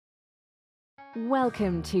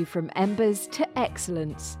Welcome to From Embers to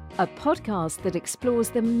Excellence, a podcast that explores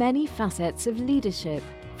the many facets of leadership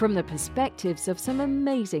from the perspectives of some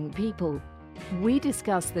amazing people. We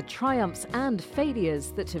discuss the triumphs and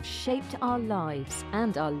failures that have shaped our lives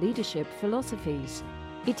and our leadership philosophies.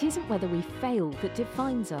 It isn't whether we fail that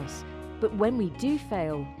defines us, but when we do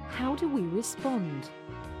fail, how do we respond?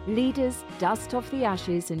 Leaders dust off the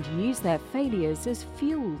ashes and use their failures as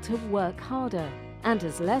fuel to work harder and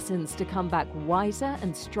as lessons to come back wiser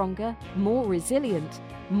and stronger, more resilient,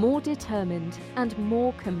 more determined, and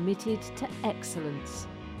more committed to excellence.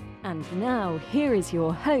 And now, here is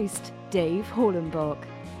your host, Dave Hollenbach.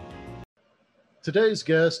 Today's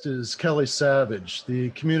guest is Kelly Savage,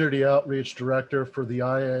 the Community Outreach Director for the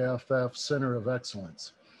IAFF Center of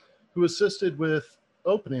Excellence, who assisted with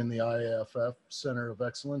opening the IAFF Center of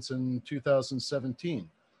Excellence in 2017.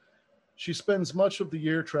 She spends much of the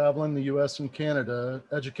year traveling the U.S. and Canada,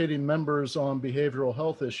 educating members on behavioral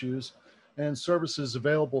health issues and services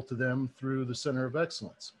available to them through the Center of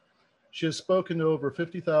Excellence. She has spoken to over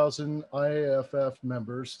 50,000 IAFF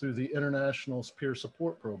members through the International Peer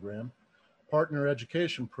Support Program, Partner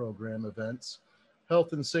Education Program events,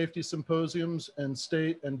 health and safety symposiums, and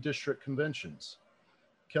state and district conventions.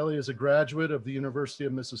 Kelly is a graduate of the University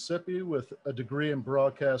of Mississippi with a degree in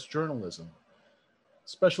broadcast journalism,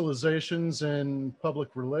 specializations in public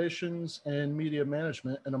relations and media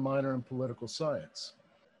management, and a minor in political science.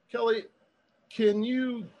 Kelly, can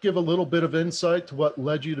you give a little bit of insight to what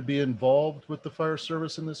led you to be involved with the fire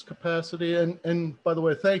service in this capacity? And by the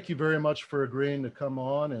way, thank you very much for agreeing to come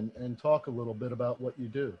on and talk a little bit about what you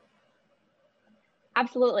do.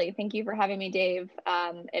 Absolutely. Thank you for having me, Dave.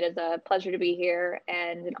 It is a pleasure to be here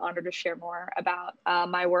and an honor to share more about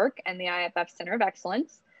my work and the IAFF Center of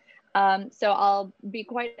Excellence. So I'll be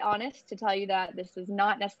quite honest to tell you that this is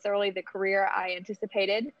not necessarily the career I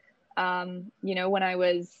anticipated. When I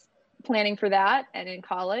was planning for that and in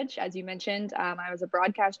college, as you mentioned, I was a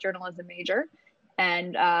broadcast journalism major.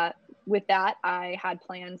 And with that, I had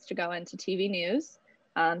plans to go into TV news.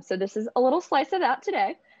 So this is a little slice of that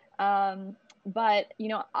today. But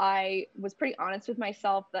I was pretty honest with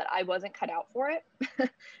myself that I wasn't cut out for it.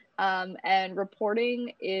 And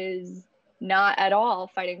reporting is not at all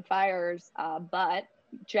fighting fires, but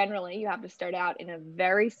generally you have to start out in a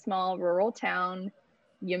very small rural town.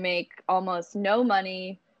 You make almost no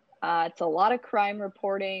money. It's a lot of crime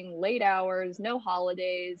reporting, late hours, no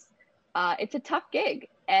holidays. It's a tough gig,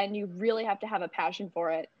 and you really have to have a passion for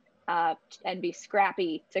it and be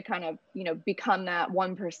scrappy to kind of, become that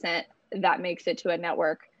 1% that makes it to a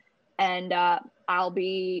network. And I'll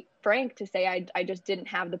be frank to say I just didn't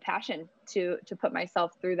have the passion to put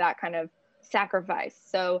myself through that kind of sacrifice.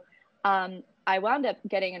 So I wound up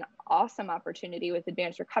getting an awesome opportunity with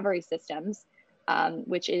Advanced Recovery Systems,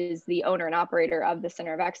 which is the owner and operator of the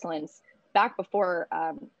Center of Excellence. Back before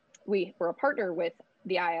we were a partner with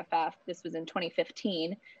the IAFF, this was in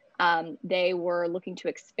 2015, they were looking to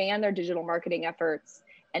expand their digital marketing efforts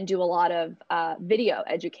and do a lot of video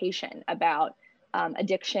education about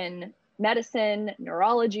addiction medicine,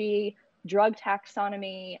 neurology, drug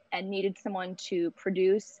taxonomy, and needed someone to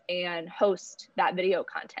produce and host that video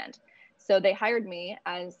content. So they hired me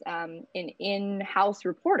as an in-house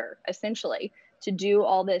reporter, essentially, to do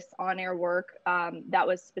all this on-air work that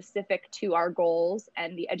was specific to our goals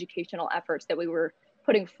and the educational efforts that we were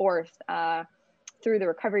putting forth through the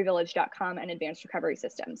recoveryvillage.com and Advanced Recovery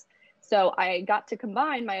Systems. So I got to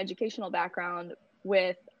combine my educational background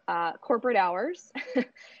with corporate hours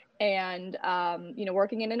and,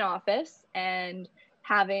 working in an office and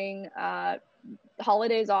having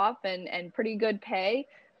holidays off and pretty good pay.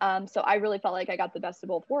 So I really felt like I got the best of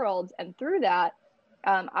both worlds. And through that,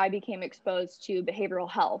 I became exposed to behavioral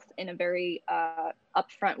health in a very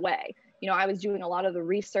upfront way. I was doing a lot of the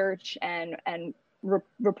research and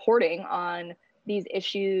reporting on these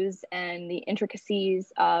issues and the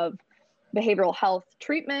intricacies of behavioral health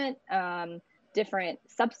treatment, different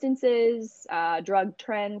substances, drug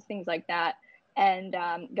trends, things like that, and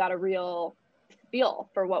got a real feel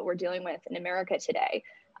for what we're dealing with in America today.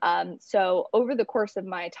 So over the course of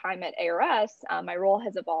my time at ARS, my role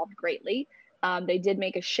has evolved greatly. They did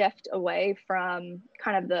make a shift away from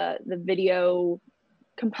kind of the video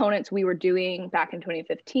components we were doing back in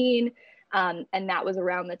 2015. And that was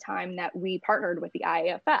around the time that we partnered with the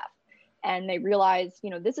IAFF. And they realized,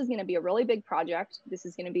 this is going to be a really big project. This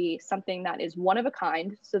is going to be something that is one of a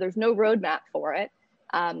kind. So there's no roadmap for it.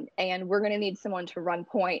 And we're going to need someone to run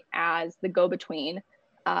point as the go-between,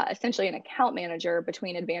 essentially an account manager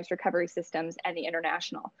between Advanced Recovery Systems and the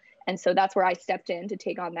international. And so that's where I stepped in to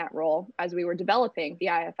take on that role as we were developing the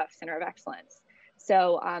IAFF Center of Excellence.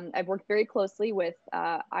 So I've worked very closely with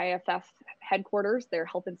IAFF headquarters, their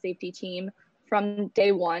health and safety team, from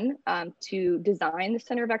day one to design the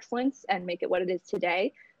Center of Excellence and make it what it is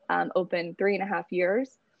today, open 3.5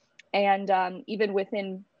 years. And even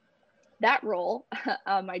within that role,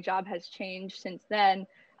 my job has changed since then.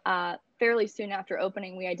 Fairly soon after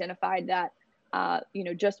opening, we identified that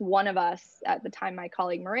just one of us at the time, my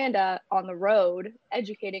colleague Miranda, on the road,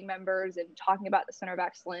 educating members and talking about the Center of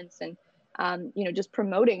Excellence and, just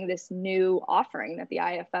promoting this new offering that the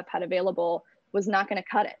IAFF had available was not going to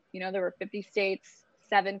cut it. There were 50 states,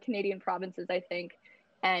 7 Canadian provinces, I think,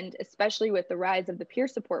 and especially with the rise of the peer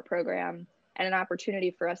support program and an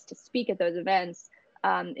opportunity for us to speak at those events,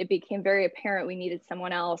 it became very apparent we needed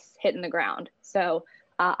someone else hitting the ground. So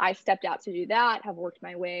I stepped out to do that, have worked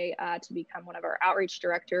my way to become one of our outreach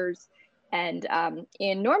directors. And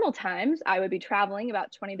in normal times, I would be traveling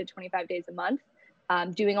about 20 to 25 days a month,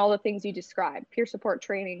 doing all the things you described: peer support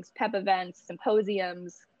trainings, PEP events,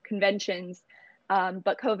 symposiums, conventions.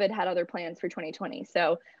 But COVID had other plans for 2020.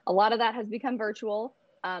 So a lot of that has become virtual.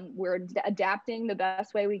 We're adapting the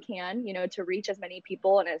best way we can, to reach as many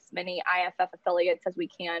people and as many IAFF affiliates as we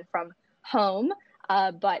can from home.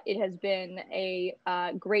 But it has been a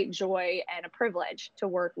great joy and a privilege to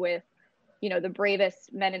work with, the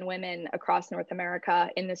bravest men and women across North America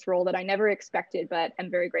in this role that I never expected, but I'm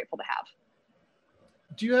very grateful to have.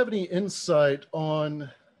 Do you have any insight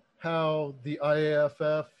on how the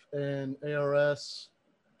IAFF and ARS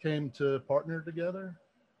came to partner together?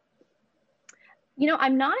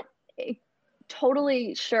 I'm not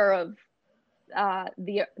totally sure of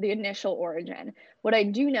the initial origin. What I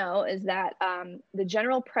do know is that the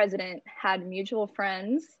general president had mutual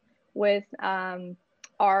friends with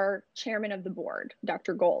our chairman of the board,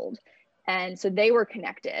 Dr. Gold. And so they were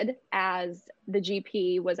connected as the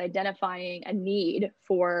GP was identifying a need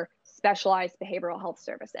for specialized behavioral health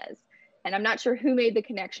services. And I'm not sure who made the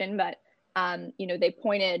connection, but they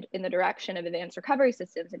pointed in the direction of Advanced Recovery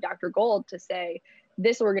Systems and Dr. Gold to say,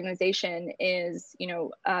 this organization is,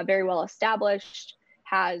 very well established,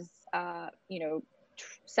 has,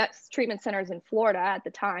 treatment centers in Florida at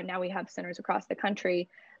the time. Now we have centers across the country.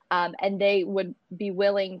 And they would be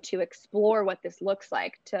willing to explore what this looks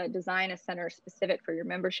like to design a center specific for your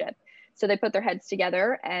membership. So they put their heads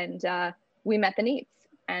together and we met the needs.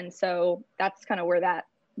 And so that's kind of where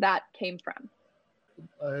that came from.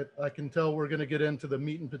 I can tell we're going to get into the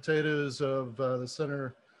meat and potatoes of the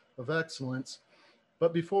Center of Excellence.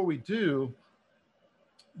 But before we do,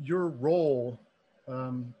 your role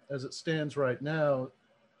as it stands right now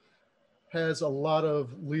has a lot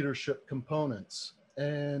of leadership components.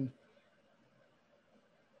 And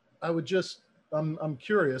I'm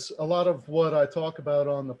curious, a lot of what I talk about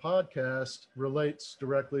on the podcast relates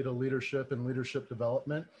directly to leadership and leadership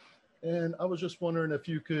development. And I was just wondering if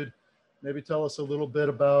you could maybe tell us a little bit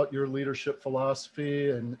about your leadership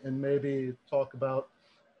philosophy and maybe talk about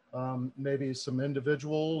maybe some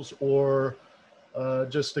individuals or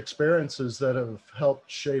just experiences that have helped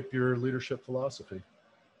shape your leadership philosophy.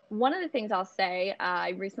 One of the things I'll say, I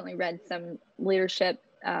recently read some leadership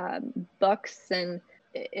books, and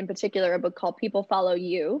in particular, a book called People Follow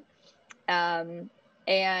You. And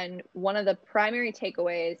one of the primary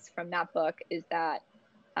takeaways from that book is that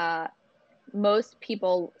most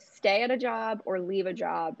people stay at a job or leave a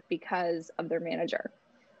job because of their manager.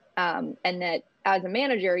 And that as a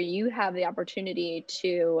manager, you have the opportunity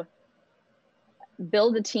to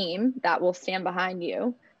build a team that will stand behind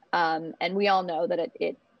you. And we all know that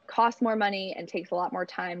it costs more money and takes a lot more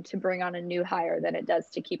time to bring on a new hire than it does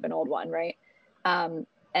to keep an old one, right? And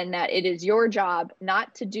that it is your job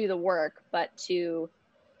not to do the work, but to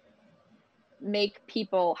make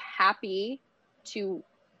people happy to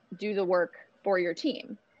do the work for your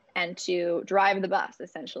team and to drive the bus,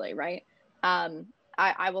 essentially, right?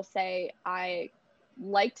 I will say I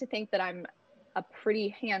like to think that I'm a pretty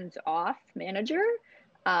hands-off manager.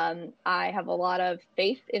 I have a lot of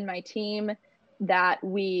faith in my team that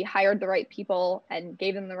we hired the right people and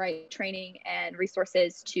gave them the right training and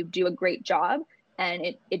resources to do a great job. And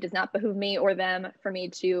it does not behoove me or them for me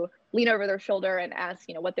to lean over their shoulder and ask,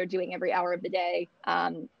 what they're doing every hour of the day,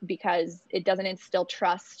 because it doesn't instill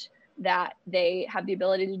trust that they have the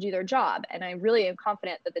ability to do their job. And I really am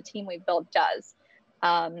confident that the team we've built does.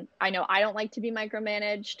 I know I don't like to be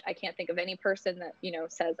micromanaged. I can't think of any person that,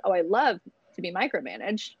 says, oh, I love to be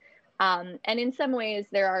micromanaged. And in some ways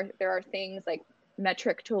there are things like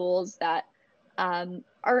metric tools that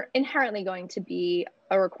are inherently going to be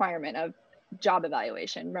a requirement of job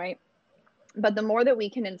evaluation, right? But the more that we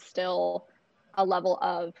can instill a level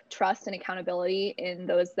of trust and accountability in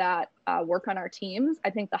those that work on our teams, I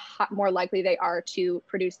think the more likely they are to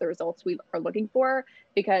produce the results we are looking for,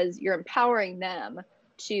 because you're empowering them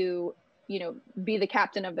to, be the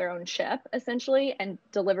captain of their own ship, essentially, and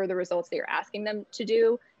deliver the results that you're asking them to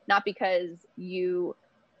do, not because you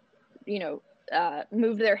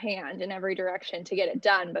moved their hand in every direction to get it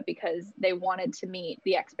done, but because they wanted to meet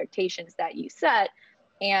the expectations that you set.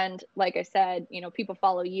 And like I said, people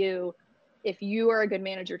follow you. If you are a good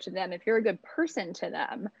manager to them, if you're a good person to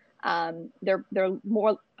them, they're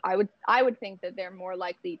more, I would think that they're more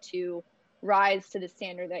likely to rise to the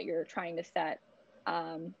standard that you're trying to set,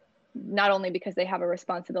 not only because they have a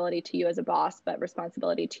responsibility to you as a boss, but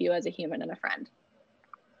responsibility to you as a human and a friend.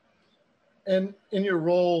 And in your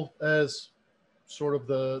role as sort of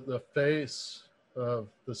the face of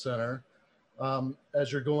the center,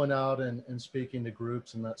 as you're going out and speaking to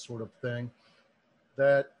groups and that sort of thing,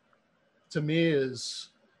 that to me is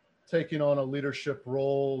taking on a leadership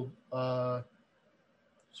role,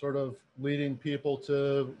 sort of leading people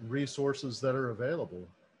to resources that are available.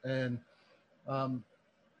 And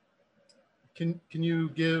can you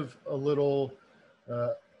give a little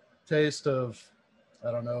taste of,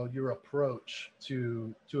 I don't know, your approach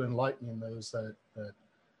to enlightening those that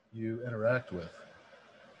you interact with?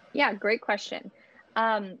 Yeah, great question.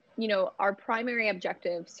 Our primary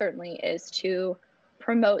objective certainly is to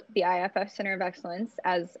promote the IAFF Center of Excellence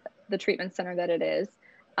as the treatment center that it is.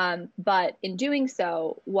 But in doing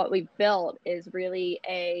so, what we've built is really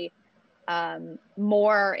a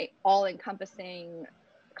more all-encompassing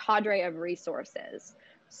cadre of resources.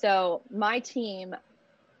 So my team,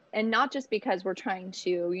 and not just because we're trying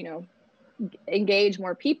to, engage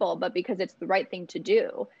more people, but because it's the right thing to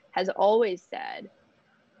do, has always said,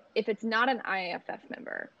 if it's not an IAFF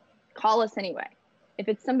member, call us anyway. If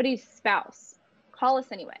it's somebody's spouse, call us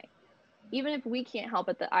anyway. Even if we can't help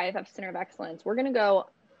at the IAFF Center of Excellence, we're going to go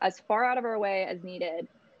as far out of our way as needed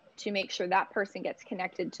to make sure that person gets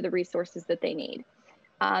connected to the resources that they need.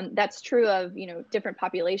 That's true of, different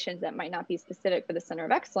populations that might not be specific for the Center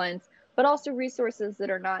of Excellence, but also resources that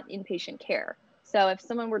are not inpatient care. So if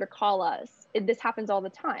someone were to call us, this happens all the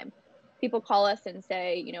time. People call us and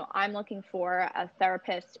say, I'm looking for a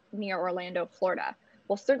therapist near Orlando, Florida.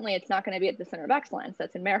 Well, certainly it's not going to be at the Center of Excellence,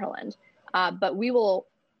 that's in Maryland, but we will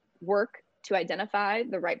work to identify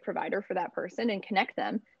the right provider for that person and connect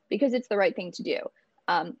them because it's the right thing to do.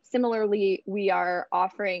 Similarly, we are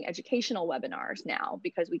offering educational webinars now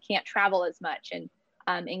because we can't travel as much and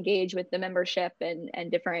engage with the membership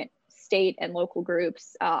and different state and local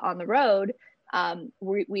groups on the road.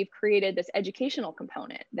 We've created this educational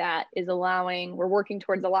component that is we're working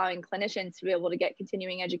towards allowing clinicians to be able to get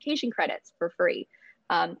continuing education credits for free.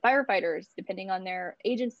 Firefighters, depending on their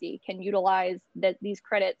agency, can utilize these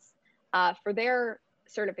credits for their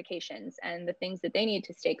certifications and the things that they need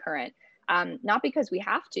to stay current. Not because we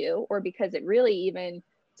have to, or because it really even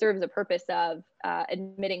serves a purpose of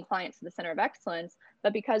admitting clients to the Center of Excellence,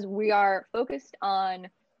 but because we are focused on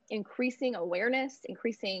increasing awareness,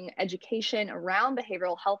 increasing education around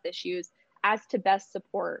behavioral health issues as to best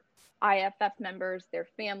support IAFF members, their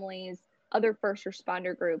families, other first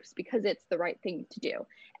responder groups, because it's the right thing to do.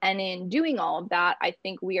 And in doing all of that, I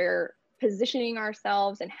think we are positioning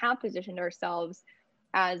ourselves and have positioned ourselves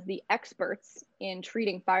as the experts in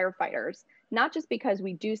treating firefighters, not just because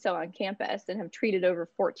we do so on campus and have treated over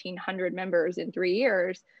 1,400 members in 3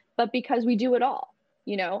 years, but because we do it all,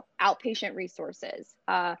 outpatient resources,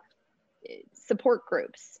 support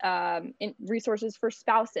groups, resources for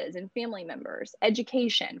spouses and family members,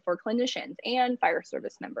 education for clinicians and fire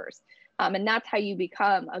service members. And that's how you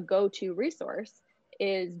become a go-to resource,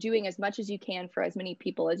 is doing as much as you can for as many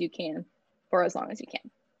people as you can for as long as you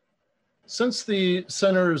can. Since the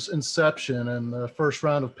center's inception and the first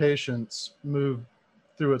round of patients moved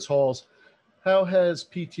through its halls, how has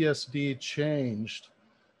PTSD changed,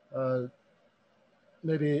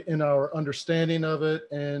 maybe in our understanding of it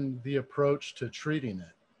and the approach to treating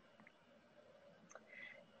it?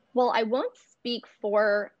 Well, I won't speak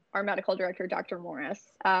for our medical director, Dr.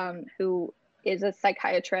 Morris, who is a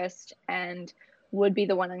psychiatrist and would be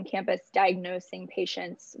the one on campus diagnosing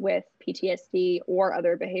patients with PTSD or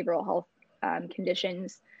other behavioral health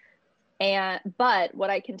conditions. But what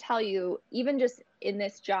I can tell you, even just in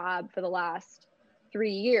this job for the last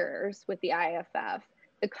 3 years with the IAFF,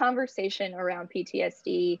 the conversation around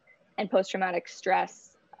PTSD and post-traumatic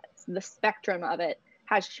stress, the spectrum of it,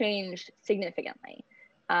 has changed significantly.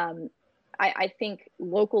 I think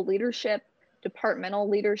local leadership, departmental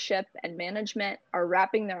leadership, and management are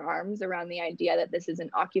wrapping their arms around the idea that this is an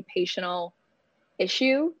occupational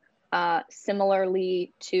issue,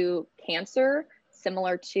 similarly to cancer,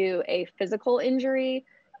 similar to a physical injury.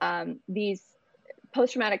 these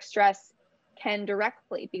post-traumatic stress can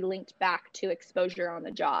directly be linked back to exposure on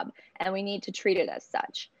the job, and we need to treat it as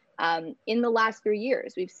such. In the last 3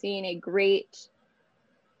 years, we've seen a great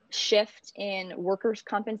shift in workers'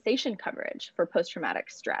 compensation coverage for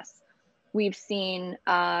post-traumatic stress. We've seen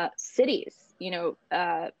cities,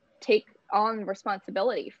 take on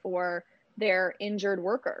responsibility for their injured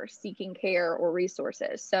workers seeking care or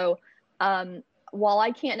resources. So while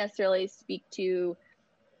I can't necessarily speak to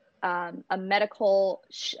a medical,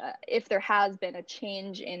 if there has been a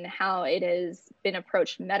change in how it has been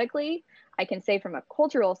approached medically, I can say from a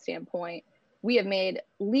cultural standpoint, we have made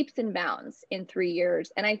leaps and bounds in 3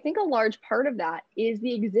 years. And I think a large part of that is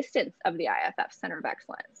the existence of the IAFF Center of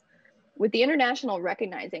Excellence. With the International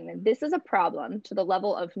recognizing that this is a problem to the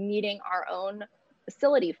level of needing our own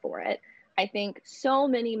facility for it, I think so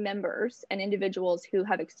many members and individuals who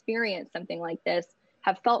have experienced something like this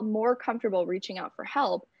have felt more comfortable reaching out for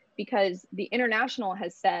help, because the International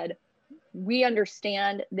has said, we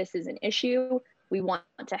understand this is an issue, we want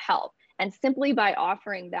to help. And simply by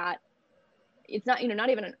offering that, it's not,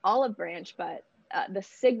 not even an olive branch, but the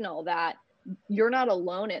signal that you're not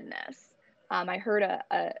alone in this. I heard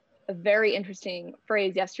a very interesting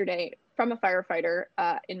phrase yesterday from a firefighter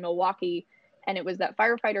in Milwaukee, and it was that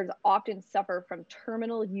firefighters often suffer from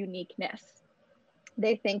terminal uniqueness.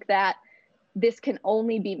 They think that this can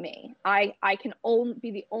only be me. I can only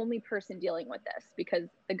be the only person dealing with this because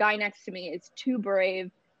the guy next to me is too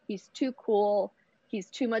brave, he's too cool, he's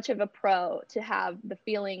too much of a pro to have the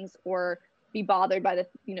feelings or be bothered by the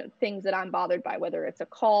things that I'm bothered by, whether it's a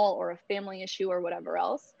call or a family issue or whatever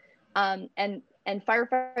else. And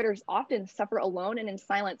firefighters often suffer alone and in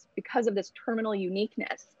silence because of this terminal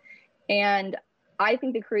uniqueness. And I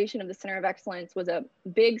think the creation of the Center of Excellence was a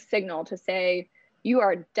big signal to say, you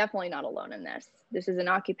are definitely not alone in this. This is an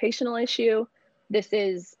occupational issue. This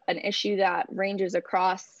is an issue that ranges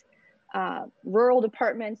across rural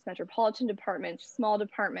departments, metropolitan departments, small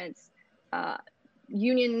departments,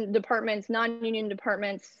 union departments, non-union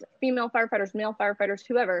departments, female firefighters, male firefighters,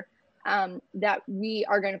 whoever, that we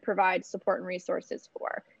are going to provide support and resources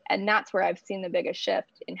for. And that's where I've seen the biggest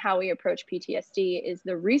shift in how we approach PTSD, is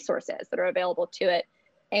the resources that are available to it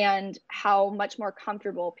and how much more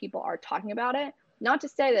comfortable people are talking about it. Not to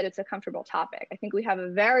say that it's a comfortable topic. I think we have a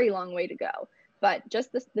very long way to go, but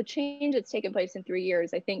just the change that's taken place in 3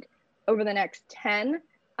 years, I think over the next 10,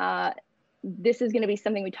 this is going to be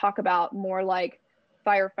something we talk about more, like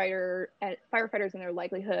firefighters and their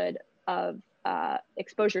likelihood of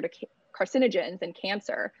exposure to carcinogens and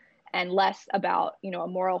cancer, and less about, a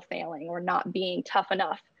moral failing or not being tough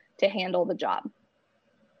enough to handle the job.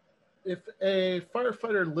 If a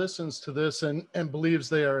firefighter listens to this and believes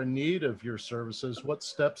they are in need of your services, what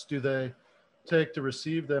steps do they take to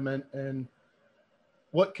receive them, and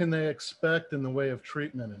what can they expect in the way of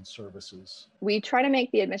treatment and services? We try to make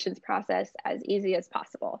the admissions process as easy as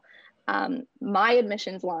possible. My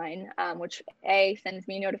admissions line, which A, sends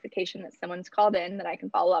me a notification that someone's called in that I can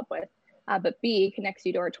follow up with, but B, connects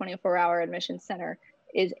you to our 24-hour admissions center,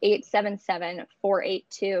 is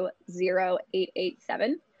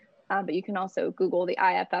 877-482-0887. But you can also Google the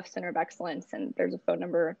IAFF Center of Excellence, and there's a phone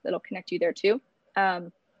number that'll connect you there too.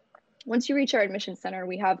 Once you reach our admission center,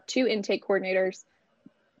 we have 2 intake coordinators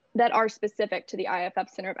that are specific to the IAFF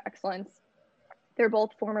Center of Excellence. They're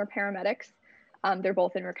both former paramedics. They're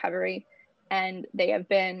both in recovery, and they have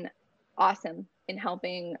been awesome in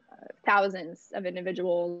helping thousands of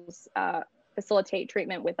individuals facilitate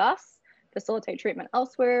treatment with us, facilitate treatment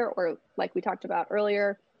elsewhere, or like we talked about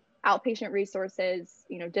earlier, outpatient resources,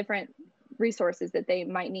 different resources that they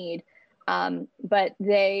might need. But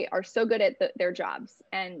they are so good at their jobs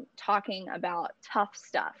and talking about tough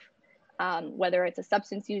stuff, whether it's a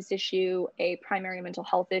substance use issue, a primary mental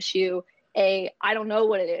health issue, I don't know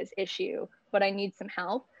what it is issue, but I need some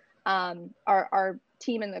help. Our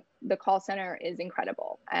team in the call center is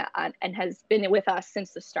incredible and has been with us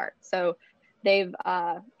since the start. So they've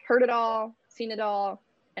heard it all, seen it all,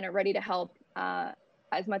 and are ready to help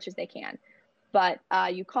as much as they can. But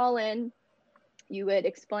you call in, you would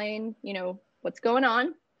explain, what's going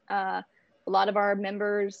on. A lot of our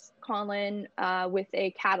members call in with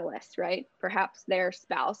a catalyst, right? Perhaps their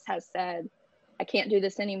spouse has said, I can't do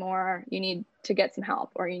this anymore. You need to get some help,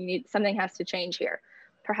 or something has to change here.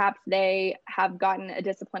 Perhaps they have gotten a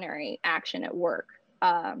disciplinary action at work.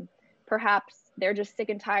 Perhaps they're just sick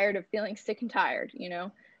and tired of feeling sick and tired,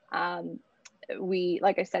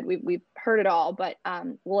 like I said, we've heard it all, but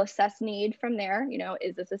we'll assess need from there.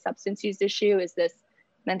 Is this a substance use issue? Is this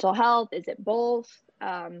mental health? Is it both?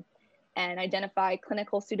 and identify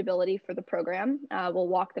clinical suitability for the program. We'll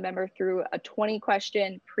walk the member through a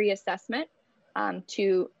 20-question pre-assessment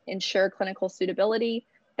to ensure clinical suitability.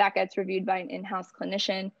 That gets reviewed by an in-house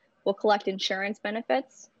clinician. We'll collect insurance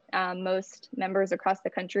benefits. Most members across the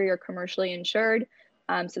country are commercially insured,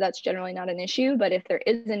 so that's generally not an issue. But if there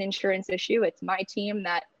is an insurance issue, it's my team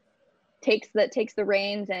that takes the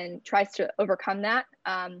reins and tries to overcome that.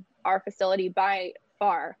 Our facility by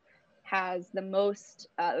far has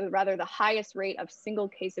the highest rate of single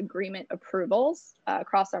case agreement approvals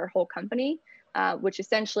across our whole company, which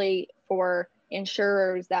essentially for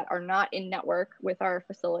insurers that are not in network with our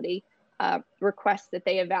facility requests that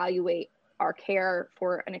they evaluate our care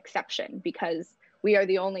for an exception, because we are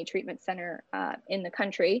the only treatment center in the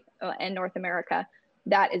country and North America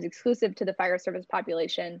that is exclusive to the fire service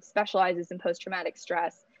population, specializes in post-traumatic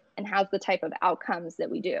stress, and has the type of outcomes that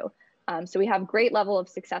we do. So we have great level of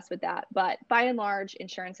success with that. But by and large,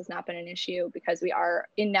 insurance has not been an issue because we are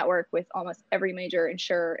in network with almost every major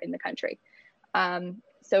insurer in the country.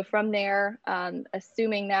 So from there,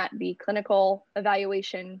 assuming that the clinical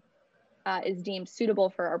evaluation is deemed suitable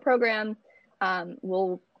for our program,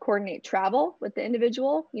 we'll coordinate travel with the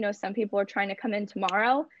individual. You know, some people are trying to come in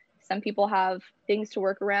tomorrow. Some people have things to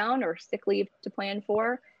work around or sick leave to plan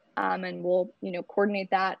for, and we'll, coordinate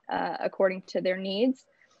that according to their needs.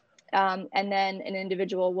 And then an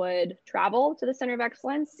individual would travel to the Center of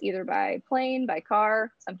Excellence, either by plane, by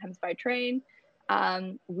car, sometimes by train.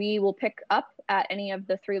 We will pick up at any of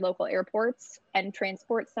the 3 local airports and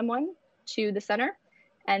transport someone to the center.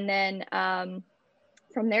 And then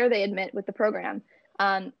from there, they admit with the program.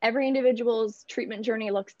 Every individual's treatment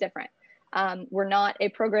journey looks different. We're not a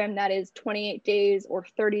program that is 28 days or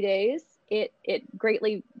 30 days. It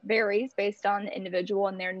greatly varies based on the individual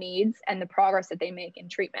and their needs and the progress that they make in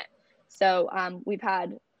treatment. So we've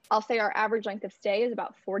had, I'll say our average length of stay is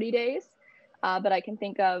about 40 days, but I can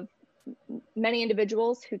think of many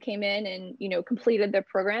individuals who came in and, completed their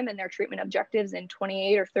program and their treatment objectives in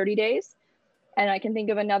 28 or 30 days. And I can think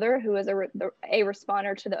of another who was a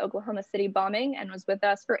responder to the Oklahoma City bombing and was with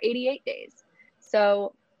us for 88 days.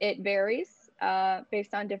 So it varies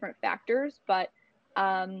based on different factors, but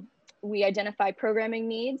we identify programming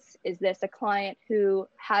needs. Is this a client who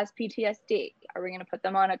has PTSD? Are we going to put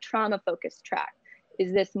them on a trauma-focused track?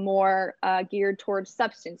 Is this more geared towards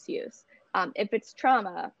substance use? If it's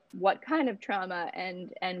trauma, what kind of trauma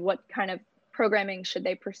and what kind of programming should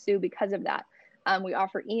they pursue because of that? We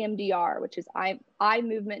offer EMDR, which is eye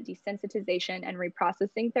movement desensitization and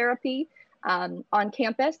reprocessing therapy on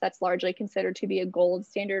campus. That's largely considered to be a gold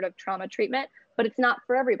standard of trauma treatment, but it's not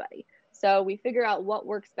for everybody. So we figure out what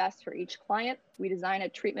works best for each client. We design a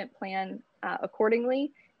treatment plan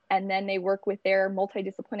accordingly, and then they work with their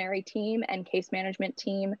multidisciplinary team and case management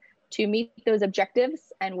team to meet those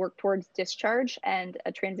objectives and work towards discharge and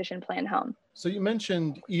a transition plan home. So you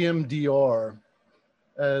mentioned EMDR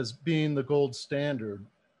as being the gold standard.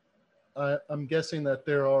 I'm guessing that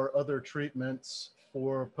there are other treatments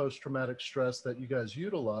for post-traumatic stress that you guys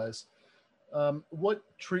utilize. What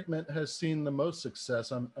treatment has seen the most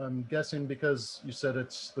success? I'm guessing because you said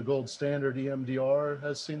it's the gold standard, EMDR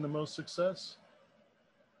has seen the most success?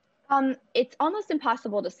 It's almost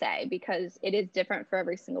impossible to say because it is different for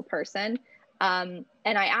every single person. And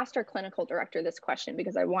I asked our clinical director this question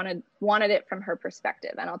because I wanted it from her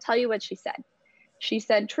perspective. And I'll tell you what she said. She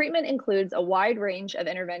said, treatment includes a wide range of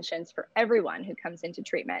interventions for everyone who comes into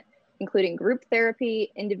treatment, including group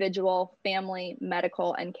therapy, individual, family,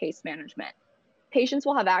 medical, and case management. Patients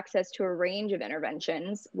will have access to a range of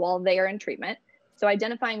interventions while they are in treatment. So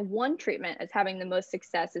identifying one treatment as having the most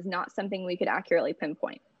success is not something we could accurately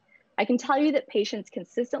pinpoint. I can tell you that patients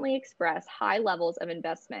consistently express high levels of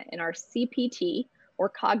investment in our CPT, or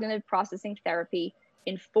cognitive processing therapy,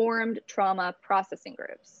 informed trauma processing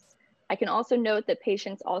groups. I can also note that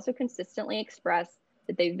patients also consistently express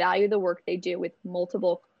that they value the work they do with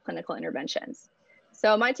multiple clinical interventions.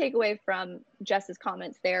 So my takeaway from Jess's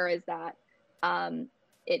comments there is that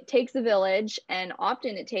it takes a village, and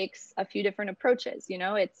often it takes a few different approaches.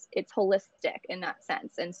 It's holistic in that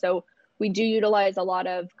sense. And so we do utilize a lot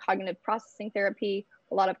of cognitive processing therapy,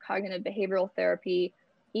 a lot of cognitive behavioral therapy,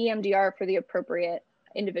 EMDR for the appropriate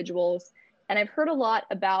individuals. And I've heard a lot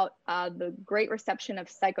about the great reception of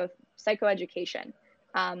psychoeducation.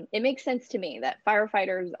 It makes sense to me that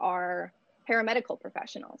firefighters are paramedical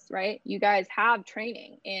professionals, right? You guys have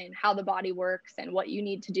training in how the body works and what you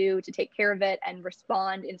need to do to take care of it and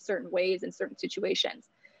respond in certain ways in certain situations.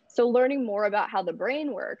 So learning more about how the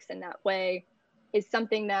brain works in that way is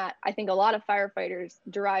something that I think a lot of firefighters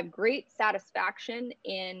derive great satisfaction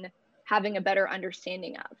in having a better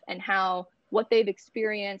understanding of, and how what they've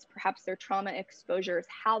experienced, perhaps their trauma exposures,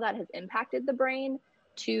 how that has impacted the brain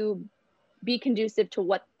to be conducive to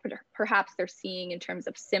what perhaps they're seeing in terms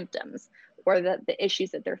of symptoms or the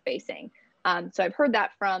issues that they're facing. So I've heard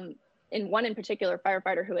that from one in particular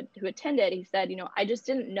firefighter who attended. He said, I just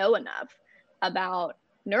didn't know enough about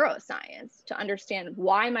neuroscience to understand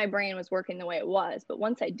why my brain was working the way it was. But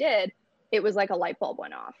once I did, it was like a light bulb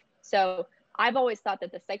went off. So I've always thought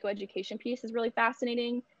that the psychoeducation piece is really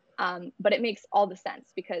fascinating, but it makes all the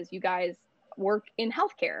sense because you guys work in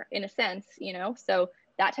healthcare in a sense, so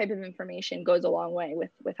that type of information goes a long way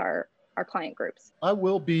with our client groups. I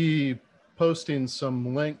will be posting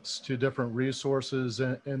some links to different resources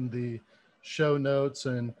in the show notes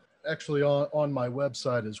and actually on my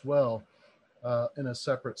website as well, in a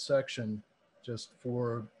separate section just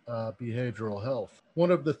for behavioral health.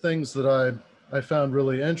 One of the things that I found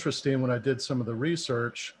really interesting when I did some of the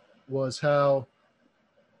research was how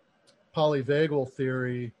polyvagal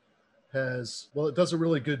theory it does a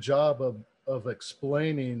really good job of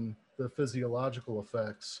explaining the physiological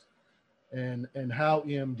effects and how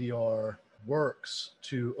EMDR works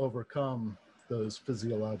to overcome those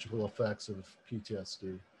physiological effects of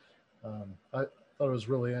PTSD. I thought it was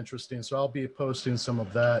really interesting. So I'll be posting some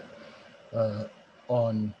of that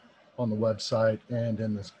on the website and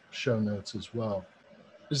in the show notes as well.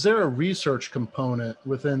 Is there a research component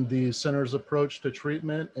within the center's approach to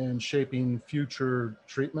treatment and shaping future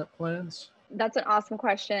treatment plans? That's an awesome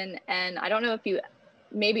question. And I don't know if you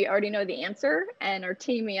maybe already know the answer and are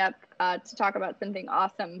teaming me up to talk about something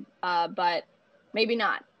awesome, but maybe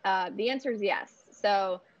not. The answer is yes.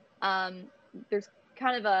 So there's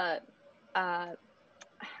kind of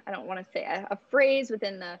I don't want to say a phrase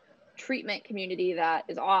within the treatment community that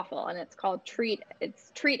is awful, and it's called treat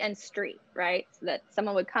and street, right? So that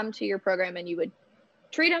someone would come to your program and you would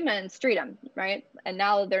treat them and street them, right? And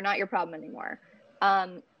now they're not your problem anymore.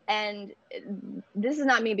 And this is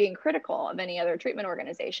not me being critical of any other treatment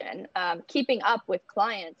organization. Keeping up with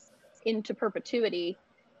clients into perpetuity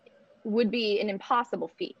would be an impossible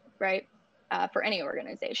feat, right? For any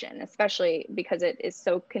organization, especially because it is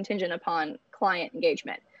so contingent upon client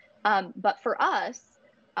engagement. But for us,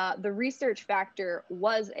 the research factor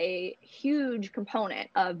was a huge component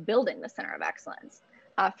of building the Center of Excellence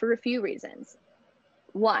for a few reasons.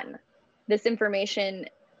 One, this information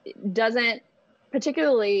doesn't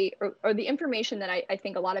particularly, or the information that I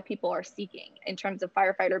think a lot of people are seeking in terms of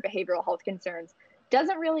firefighter behavioral health concerns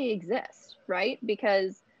doesn't really exist, right?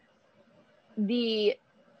 Because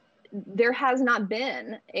there has not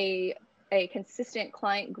been a consistent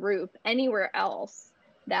client group anywhere else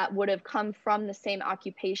that would have come from the same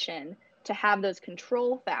occupation to have those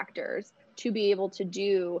control factors to be able to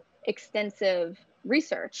do extensive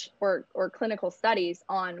research or clinical studies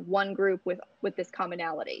on one group with this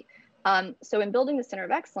commonality. So in building the Center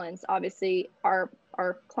of Excellence, obviously our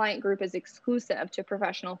client group is exclusive to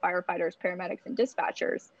professional firefighters, paramedics, and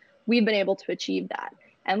dispatchers. We've been able to achieve that.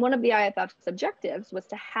 And one of the IFF's objectives was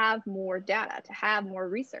to have more data, to have more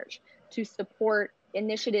research, to support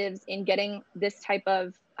initiatives in getting this type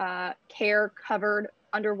of care covered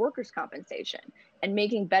under workers' compensation and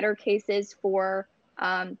making better cases for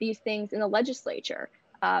these things in the legislature,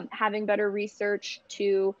 having better research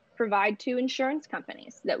to provide to insurance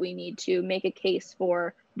companies that we need to make a case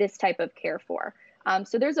for this type of care for.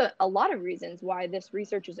 So there's a lot of reasons why this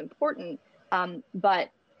research is important,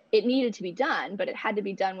 but it needed to be done, but it had to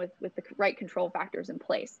be done with the right control factors in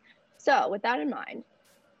place. So with that in mind,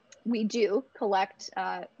 we do collect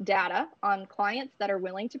data on clients that are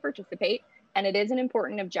willing to participate, and it is an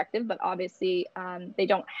important objective, but obviously they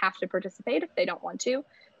don't have to participate if they don't want to.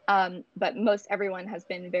 But most everyone has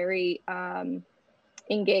been very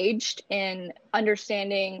engaged in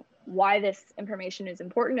understanding why this information is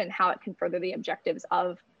important and how it can further the objectives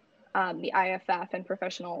of the IFF and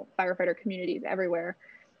professional firefighter communities everywhere.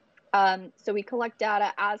 So we collect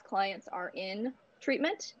data as clients are in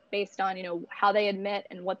treatment based on, how they admit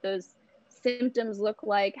and what those symptoms look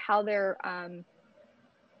like, how they're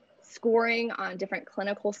scoring on different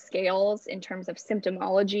clinical scales in terms of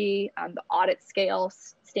symptomology. The audit scale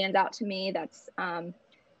stands out to me. That's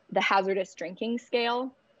the hazardous drinking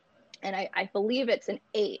scale. And I believe it's an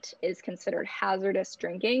 8 is considered hazardous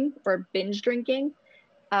drinking or binge drinking.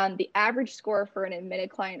 The average score for an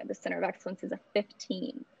admitted client at the Center of Excellence is a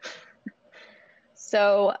 15.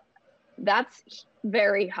 So that's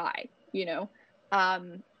very high,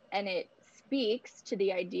 and it speaks to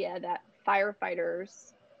the idea that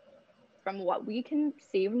firefighters, from what we can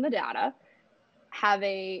see from the data, have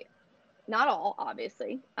not all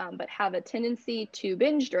obviously, but have a tendency to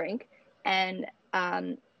binge drink and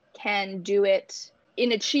can do it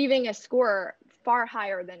in achieving a score far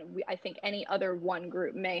higher than I think any other one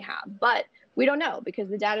group may have. But we don't know because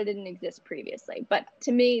the data didn't exist previously. But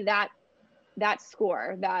to me, that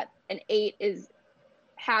score, that an 8 is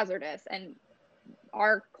hazardous and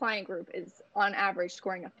our client group is on average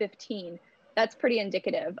scoring a 15, that's pretty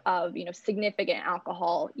indicative of, significant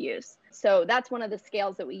alcohol use. So that's one of the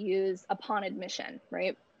scales that we use upon admission,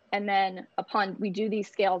 right? And then we do these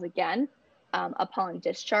scales again upon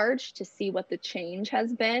discharge to see what the change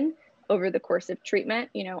has been over the course of treatment.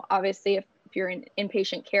 Obviously, if you're in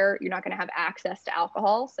inpatient care, you're not going to have access to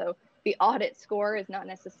alcohol. So the audit score is not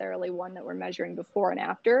necessarily one that we're measuring before and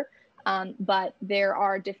after. But there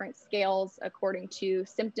are different scales according to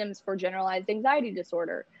symptoms for generalized anxiety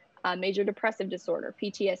disorder, major depressive disorder,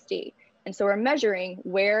 PTSD. And so we're measuring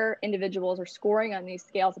where individuals are scoring on these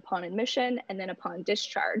scales upon admission and then upon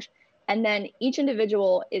discharge. And then each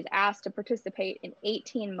individual is asked to participate in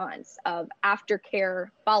 18 months of aftercare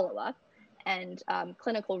follow-up and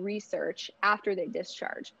clinical research after they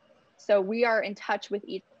discharge. So we are in touch with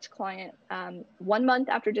each client 1 month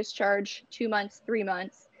after discharge, 2 months, 3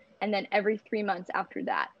 months, and then every 3 months after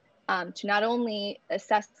that, to not only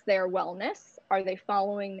assess their wellness, are they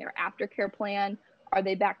following their aftercare plan? Are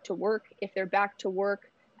they back to work? If they're back to work,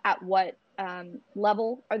 at what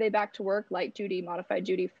level are they back to work? Light duty, modified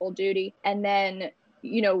duty, full duty? And then,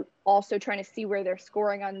 also trying to see where they're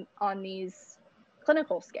scoring on these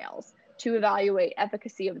clinical scales to evaluate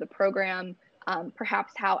efficacy of the program,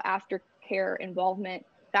 perhaps how aftercare involvement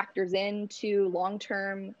factors into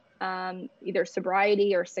long-term either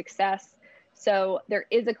sobriety or success. So there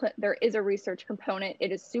is a research component.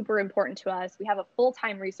 It is super important to us. We have a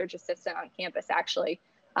full-time research assistant on campus, actually,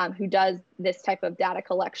 who does this type of data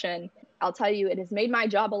collection. I'll tell you, it has made my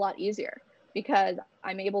job a lot easier because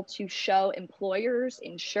I'm able to show employers,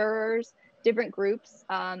 insurers, different groups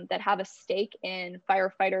that have a stake in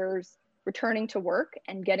firefighters returning to work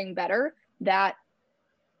and getting better, that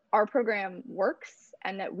our program works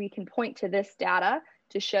and that we can point to this data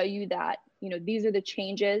to show you that, these are the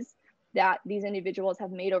changes that these individuals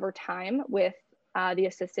have made over time with the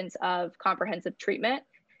assistance of comprehensive treatment.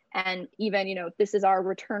 And even, this is our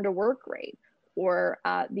return to work rate or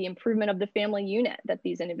the improvement of the family unit that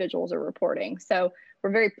these individuals are reporting. So we're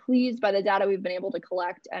very pleased by the data we've been able to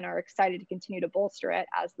collect and are excited to continue to bolster it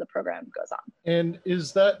as the program goes on. And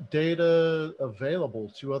is that data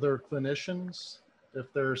available to other clinicians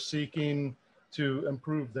if they're seeking to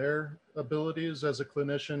improve their abilities as a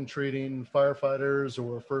clinician treating firefighters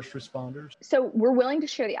or first responders? So we're willing to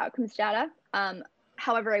share the outcomes data.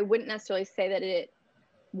 However, I wouldn't necessarily say that it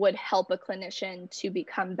would help a clinician to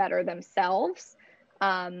become better themselves.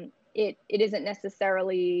 It isn't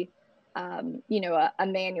necessarily, a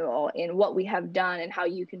manual in what we have done and how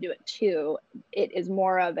you can do it too. It is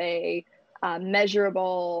more of a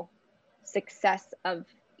measurable success of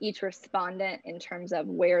each respondent in terms of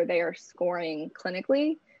where they are scoring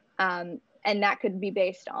clinically. And that could be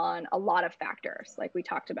based on a lot of factors, like we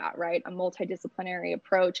talked about, right? A multidisciplinary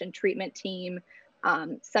approach and treatment team.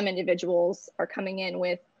 Some individuals are coming in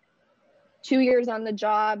with 2 years on the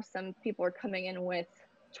job. Some people are coming in with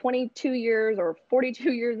 22 years or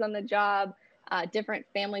 42 years on the job, different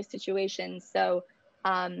family situations. So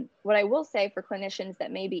what I will say for clinicians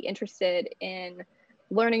that may be interested in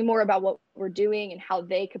learning more about what we're doing and how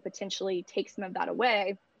they could potentially take some of that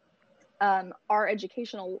away, our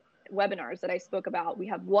educational webinars that I spoke about, we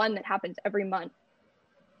have one that happens every month,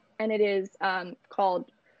 and it is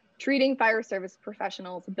called Treating Fire Service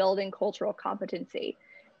Professionals, Building Cultural Competency.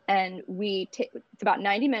 And it's about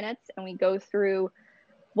 90 minutes, and we go through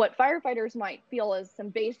what firefighters might feel is some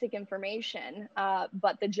basic information,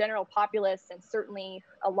 but the general populace and certainly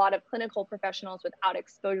a lot of clinical professionals without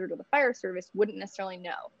exposure to the fire service wouldn't necessarily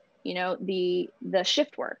know, the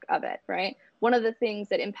shift work of it, right? One of the things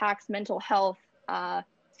that impacts mental health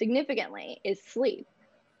significantly is sleep.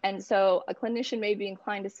 And so a clinician may be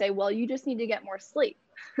inclined to say, well, you just need to get more sleep.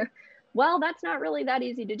 Well, that's not really that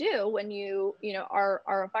easy to do when you are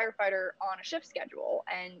a firefighter on a shift schedule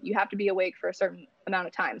and you have to be awake for a certain amount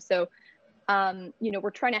of time. So,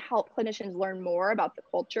 we're trying to help clinicians learn more about the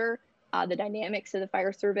culture, the dynamics of the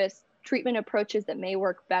fire service, treatment approaches that may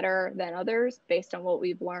work better than others based on what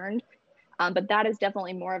we've learned. But that is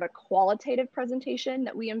definitely more of a qualitative presentation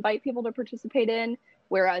that we invite people to participate in,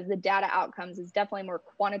 whereas the data outcomes is definitely more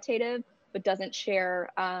quantitative, but doesn't share,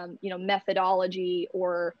 methodology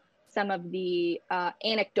or some of the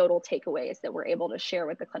anecdotal takeaways that we're able to share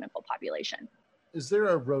with the clinical population. Is there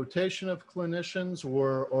a rotation of clinicians,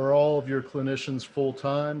 or are all of your clinicians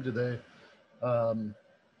full-time? Do they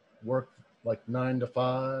work like 9 to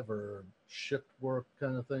 5 or shift work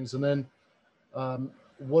kind of things? And then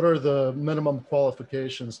What are the minimum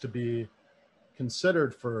qualifications to be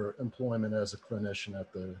considered for employment as a clinician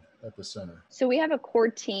at the center? So we have a core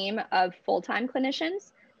team of full-time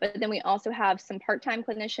clinicians, but then we also have some part-time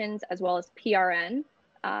clinicians as well as PRN.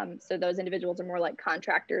 So those individuals are more like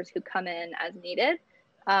contractors who come in as needed.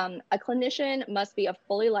 A clinician must be a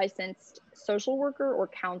fully licensed social worker or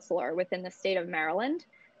counselor within the state of Maryland.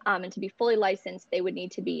 And to be fully licensed, they would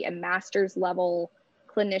need to be a master's level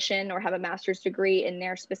clinician or have a master's degree in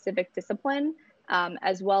their specific discipline,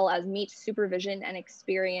 as well as meet supervision and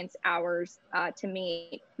experience hours to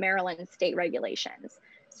meet Maryland state regulations.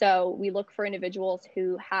 So we look for individuals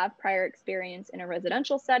who have prior experience in a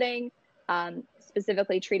residential setting,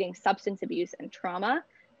 specifically treating substance abuse and trauma.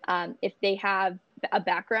 If they have a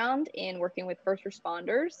background in working with first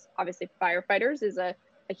responders, obviously firefighters is a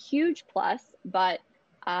huge plus, but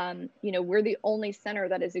we're the only center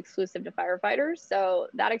that is exclusive to firefighters. So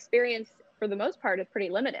that experience for the most part is pretty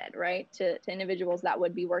limited, right, to individuals that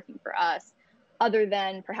would be working for us, other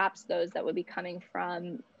than perhaps those that would be coming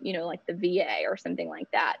from, like the VA or something like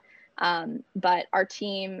that. But our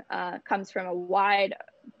team comes from a wide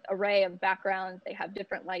array of backgrounds. They have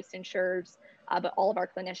different licensures, but all of our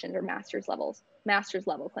clinicians are master's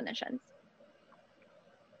level clinicians.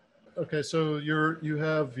 Okay, so you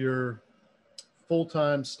have your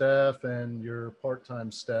full-time staff and your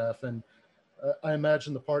part-time staff, and I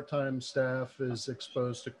imagine the part-time staff is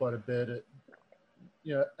exposed to quite a bit,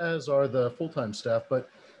 as are the full-time staff. But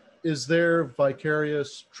is there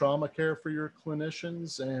vicarious trauma care for your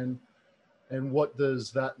clinicians, and what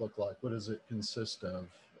does that look like? What does it consist of,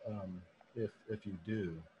 if you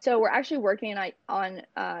do? So we're actually working on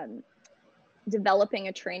developing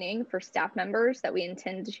a training for staff members that we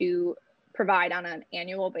intend to provide on an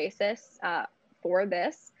annual basis for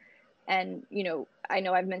this. And, I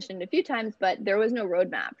know I've mentioned a few times, but there was no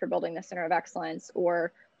roadmap for building the Center of Excellence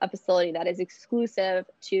or a facility that is exclusive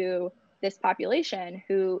to this population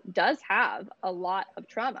who does have a lot of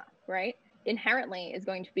trauma, right? Inherently is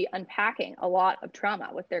going to be unpacking a lot of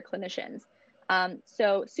trauma with their clinicians.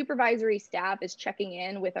 So supervisory staff is checking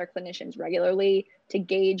in with our clinicians regularly to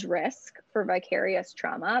gauge risk for vicarious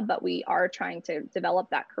trauma, but we are trying to develop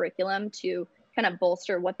that curriculum to kind of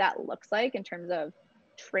bolster what that looks like in terms of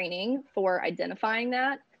training for identifying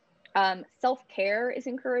that. Self-care is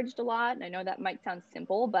encouraged a lot. And I know that might sound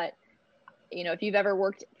simple, but if you've ever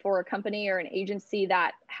worked for a company or an agency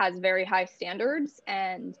that has very high standards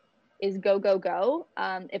and is go, go, go,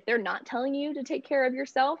 if they're not telling you to take care of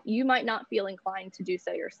yourself, you might not feel inclined to do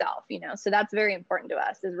so yourself, So that's very important to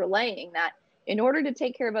us, is relaying that in order to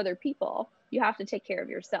take care of other people, you have to take care of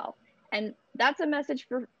yourself. And that's a message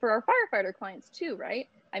for our firefighter clients too, right?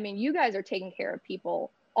 I mean, you guys are taking care of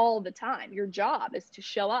people all the time. Your job is to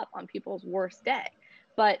show up on people's worst day,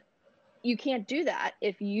 but you can't do that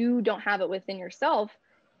if you don't have it within yourself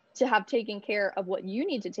to have taken care of what you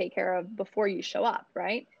need to take care of before you show up,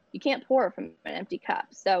 right? You can't pour from an empty cup.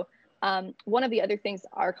 So one of the other things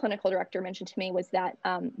our clinical director mentioned to me was that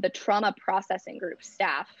the trauma processing group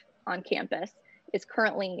staff on campus is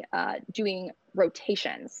currently doing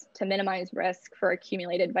rotations to minimize risk for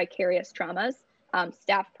accumulated vicarious traumas.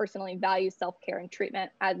 Staff personally value self-care and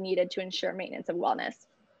treatment as needed to ensure maintenance of wellness.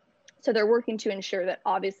 So they're working to ensure that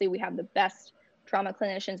obviously we have the best trauma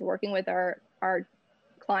clinicians working with our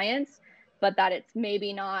clients, but that it's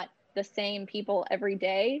maybe not the same people every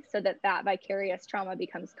day, so that vicarious trauma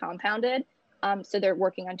becomes compounded. So they're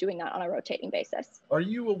working on doing that on a rotating basis. Are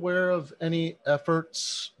you aware of any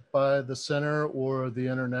efforts by the center or the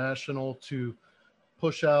international to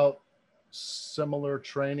push out similar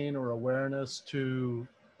training or awareness to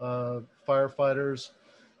firefighters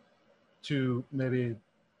to maybe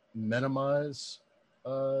minimize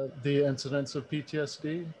the incidence of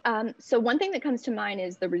PTSD? So one thing that comes to mind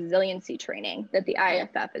is the resiliency training that the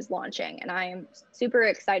IAFF is launching, and I am super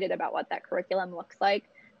excited about what that curriculum looks like.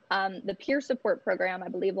 The peer support program, I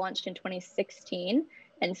believe, launched in 2016,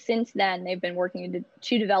 and since then they've been working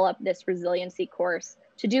to develop this resiliency course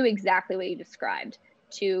to do exactly what you described,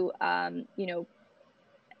 to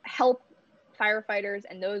help firefighters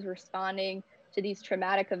and those responding to these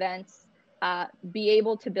traumatic events be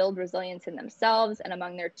able to build resilience in themselves and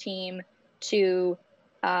among their team, to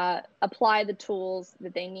apply the tools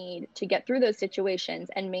that they need to get through those situations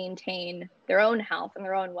and maintain their own health and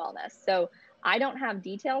their own wellness. So I don't have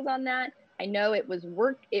details on that. I know it was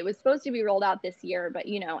supposed to be rolled out this year, but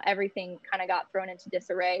everything kind of got thrown into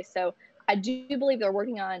disarray. So I do believe they're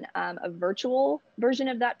working on a virtual version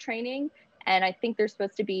of that training. And I think there's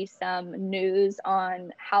supposed to be some news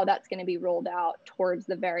on how that's going to be rolled out towards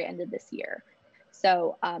the very end of this year.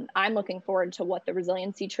 So I'm looking forward to what the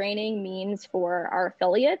resiliency training means for our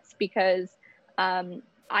affiliates, because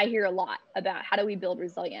I hear a lot about how do we build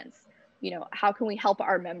resilience? How can we help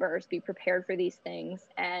our members be prepared for these things,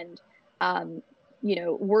 and,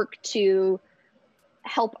 work to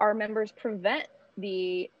help our members prevent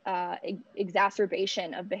the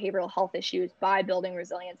exacerbation of behavioral health issues by building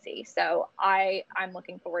resiliency. So I'm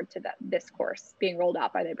looking forward to this course being rolled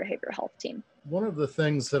out by the behavioral health team. One of the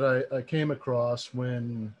things that I came across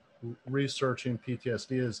when researching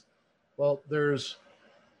PTSD is, well, there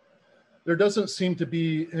doesn't seem to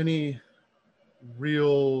be any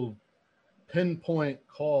real pinpoint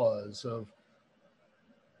cause of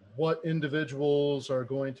what individuals are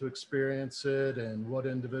going to experience it and what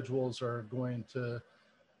individuals are going to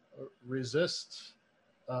resist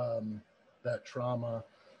that trauma.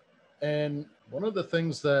 And one of the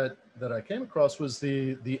things that I came across was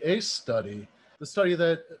the ACE study, the study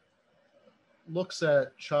that looks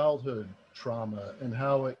at childhood trauma and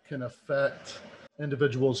how it can affect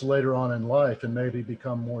individuals later on in life and maybe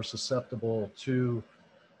become more susceptible to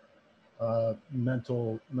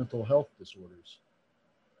mental health disorders.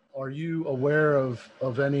 Are you aware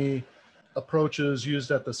of any approaches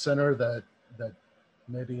used at the center that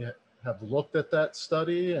maybe have looked at that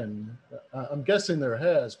study? And I'm guessing there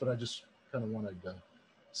has, but I just kind of wanted to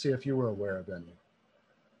see if you were aware of any.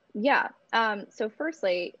 Yeah. So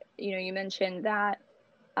firstly, you mentioned that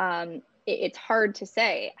it's hard to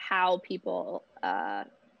say how people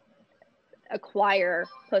acquire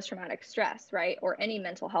post-traumatic stress, right? Or any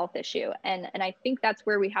mental health issue. And I think that's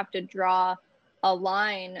where we have to draw a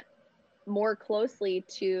line more closely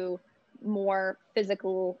to more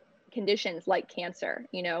physical conditions like cancer.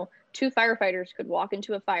 Two firefighters could walk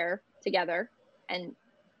into a fire together and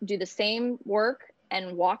do the same work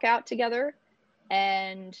and walk out together,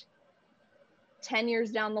 and 10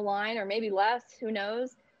 years down the line, or maybe less, who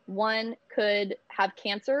knows, one could have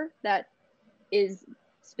cancer that is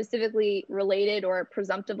specifically related or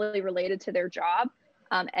presumptively related to their job,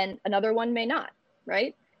 and another one may not,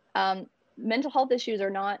 right? Mental health issues are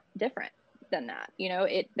not different than that.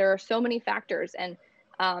 There are so many factors, and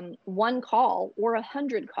one call or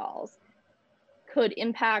 100 calls could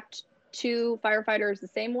impact two firefighters the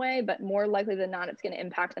same way, but more likely than not, it's going to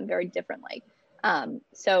impact them very differently.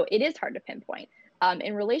 So it is hard to pinpoint.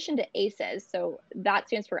 In relation to ACEs, so that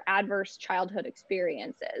stands for Adverse Childhood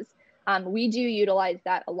Experiences. We do utilize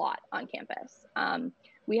that a lot on campus.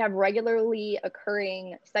 We have regularly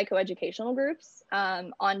occurring psychoeducational groups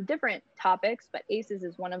on different topics, but ACEs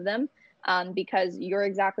is one of them, because you're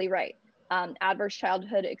exactly right. Adverse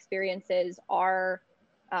childhood experiences are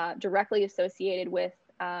directly associated with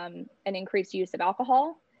an increased use of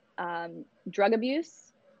alcohol, drug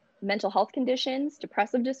abuse, mental health conditions,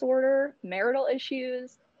 depressive disorder, marital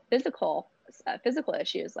issues, physical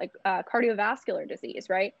issues like cardiovascular disease,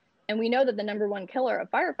 right? And we know that the number one killer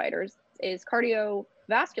of firefighters is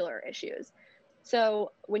cardiovascular issues.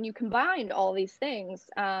 So when you combine all these things,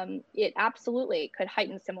 it absolutely could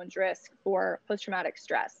heighten someone's risk for post-traumatic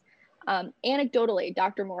stress. Anecdotally,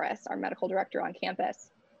 Dr. Morris, our medical director on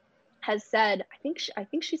campus, has said, I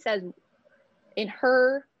think she says in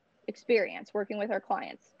her experience working with our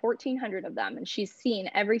clients, 1,400 of them, and she's seen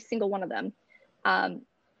every single one of them,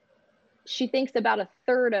 she thinks about a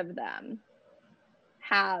third of them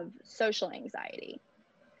have social anxiety.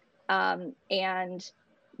 And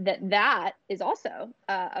that is also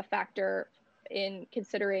a factor in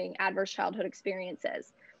considering adverse childhood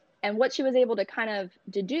experiences. And what she was able to kind of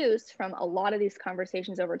deduce from a lot of these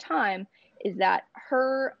conversations over time is that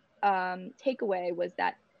her takeaway was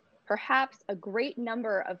that perhaps a great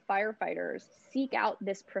number of firefighters seek out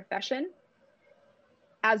this profession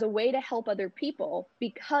as a way to help other people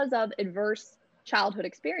because of adverse childhood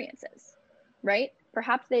experiences, right?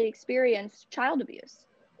 Perhaps they experienced child abuse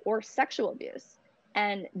or sexual abuse,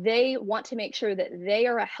 and they want to make sure that they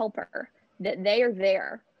are a helper, that they are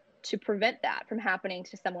there to prevent that from happening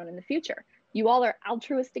to someone in the future. You all are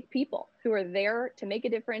altruistic people who are there to make a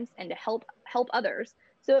difference and to help others.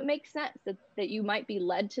 So it makes sense that you might be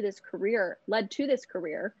led to this career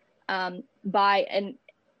by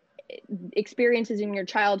experiences in your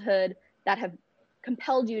childhood that have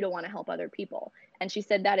compelled you to want to help other people. And she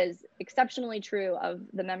said that is exceptionally true of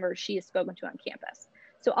the members she has spoken to on campus.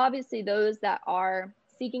 So obviously those that are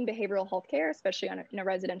seeking behavioral health care, especially in a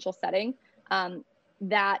residential setting,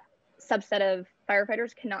 that subset of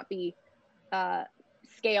firefighters cannot be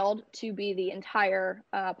scaled to be the entire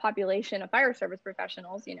population of fire service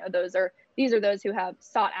professionals. These are those who have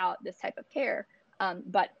sought out this type of care.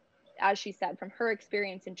 But as she said, from her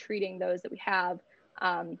experience in treating those that we have,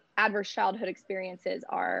 adverse childhood experiences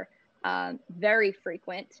are very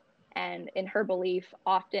frequent, and in her belief,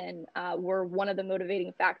 often were one of the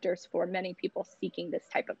motivating factors for many people seeking this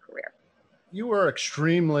type of career. You are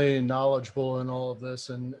extremely knowledgeable in all of this,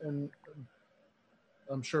 and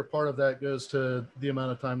I'm sure part of that goes to the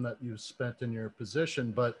amount of time that you've spent in your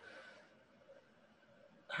position, but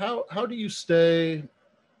how do you stay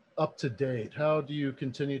up to date? How do you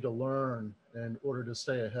continue to learn in order to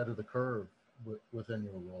stay ahead of the curve within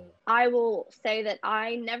your role? I will say that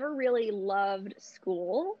I never really loved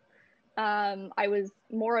school. I was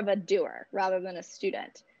more of a doer rather than a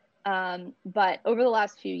student. But over the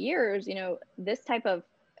last few years, this type of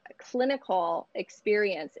clinical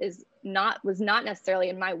experience was not necessarily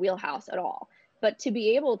in my wheelhouse at all. But to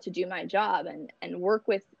be able to do my job and work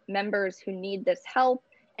with members who need this help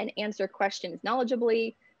and answer questions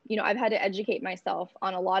knowledgeably, I've had to educate myself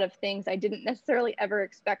on a lot of things I didn't necessarily ever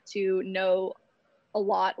expect to know a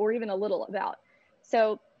lot or even a little about.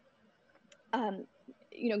 So,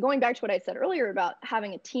 going back to what I said earlier about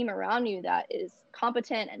having a team around you that is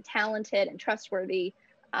competent and talented and trustworthy,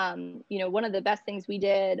 one of the best things we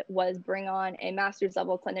did was bring on a master's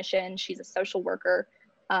level clinician. She's a social worker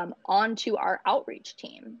onto our outreach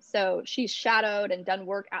team. So she's shadowed and done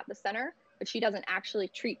work at the center, but she doesn't actually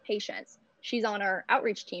treat patients. She's on our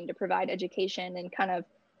outreach team to provide education and kind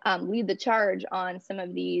of lead the charge on some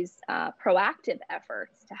of these proactive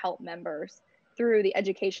efforts to help members through the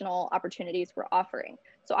educational opportunities we're offering.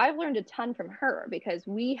 So I've learned a ton from her because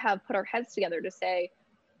we have put our heads together to say,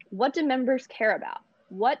 what do members care about?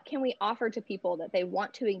 What can we offer to people that they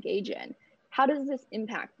want to engage in? How does this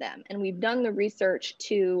impact them? And we've done the research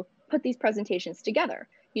to put these presentations together,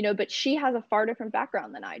 but she has a far different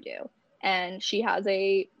background than I do. And she has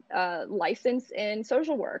a license in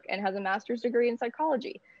social work and has a master's degree in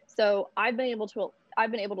psychology. So I've been able to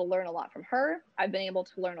learn a lot from her. I've been able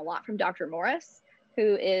to learn a lot from Dr. Morris,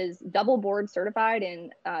 who is double board certified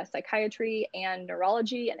in psychiatry and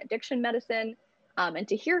neurology and addiction medicine. And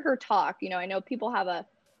to hear her talk, I know people have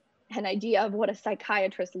an idea of what a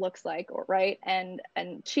psychiatrist looks like, right? And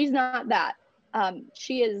she's not that.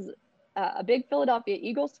 She is a big Philadelphia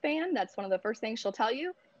Eagles fan. That's one of the first things she'll tell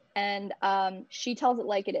you. And she tells it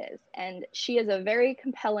like it is. And she is a very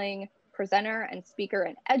compelling presenter and speaker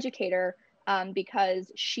and educator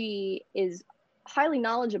because she is highly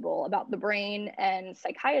knowledgeable about the brain and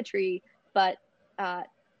psychiatry, but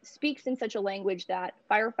speaks in such a language that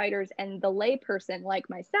firefighters and the lay person like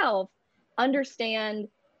myself understand,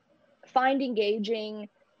 find engaging,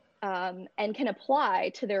 and can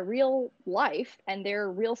apply to their real life and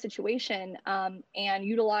their real situation and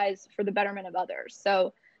utilize for the betterment of others.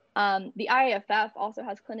 So the IAFF also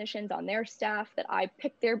has clinicians on their staff that I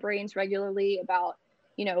pick their brains regularly about,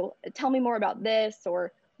 tell me more about this,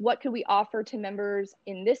 or what could we offer to members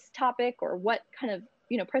in this topic, or what kind of,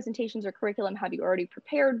 presentations or curriculum have you already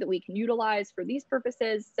prepared that we can utilize for these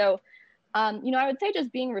purposes? So, I would say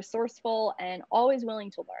just being resourceful and always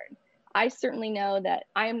willing to learn. I certainly know that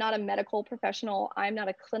I am not a medical professional. I'm not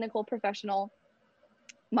a clinical professional.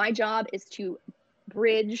 My job is to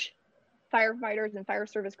bridge firefighters and fire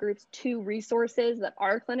service groups to resources that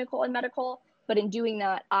are clinical and medical. But in doing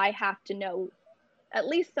that, I have to know at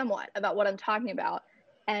least somewhat about what I'm talking about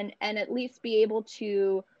and at least be able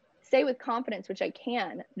to say with confidence, which I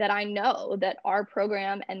can, that I know that our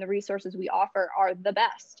program and the resources we offer are the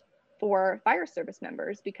best for fire service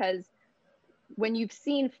members. Because when you've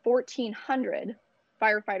seen 1,400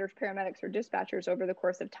 firefighters, paramedics, or dispatchers over the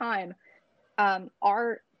course of time,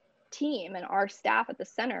 our team and our staff at the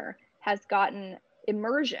center has gotten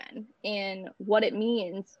immersion in what it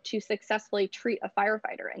means to successfully treat a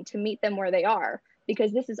firefighter and to meet them where they are,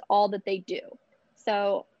 because this is all that they do.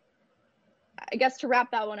 So I guess to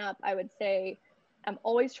wrap that one up, I would say I'm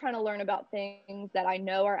always trying to learn about things that I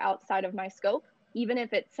know are outside of my scope, even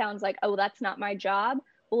if it sounds like, oh, that's not my job.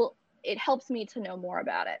 Well, it helps me to know more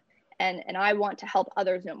about it. And I want to help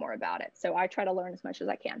others know more about it. So I try to learn as much as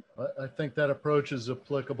I can. I think that approach is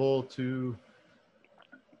applicable to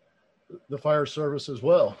the fire service as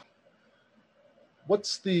well.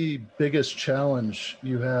 What's the biggest challenge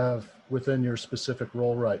you have within your specific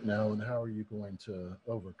role right now, and how are you going to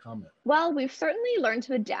overcome it? Well, we've certainly learned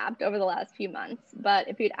to adapt over the last few months, but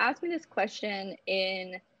if you'd asked me this question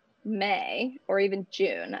in May or even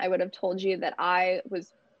June, I would have told you that I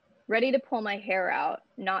was ready to pull my hair out,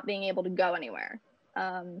 not being able to go anywhere.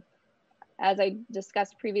 As I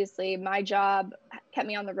discussed previously, my job kept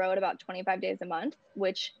me on the road about 25 days a month,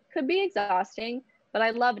 which could be exhausting, but I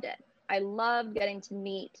loved it. I loved getting to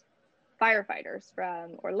meet firefighters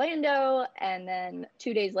from Orlando, and then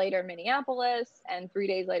 2 days later, Minneapolis, and 3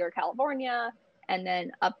 days later, California, and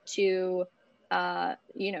then up to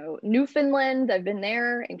Newfoundland. I've been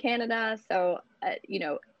there in Canada. So,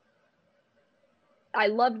 I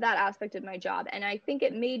loved that aspect of my job. And I think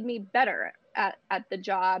it made me better at the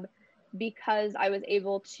job because I was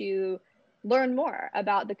able to learn more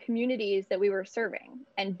about the communities that we were serving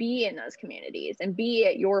and be in those communities and be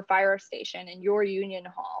at your fire station and your union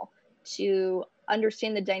hall to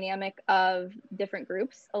understand the dynamic of different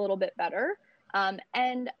groups a little bit better.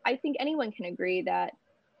 And I think anyone can agree that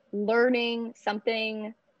learning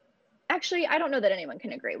something, actually, I don't know that anyone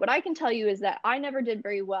can agree. What I can tell you is that I never did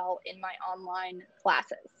very well in my online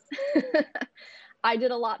classes. I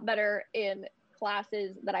did a lot better in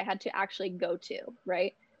classes that I had to actually go to,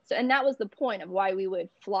 right? So, and that was the point of why we would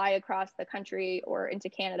fly across the country or into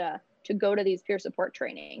Canada to go to these peer support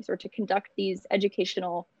trainings or to conduct these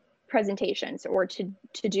educational presentations or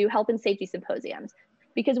to do health and safety symposiums,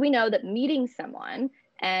 because we know that meeting someone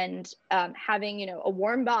and having, a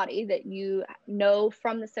warm body that you know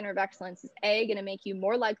from the Center of Excellence is going to make you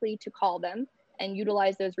more likely to call them and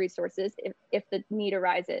utilize those resources if the need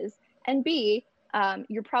arises. And B,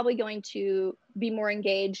 you're probably going to be more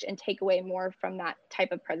engaged and take away more from that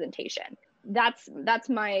type of presentation. That's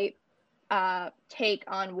my take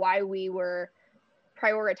on why we were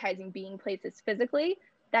prioritizing being places physically.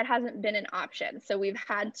 That hasn't been an option. So we've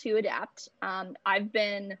had to adapt. I've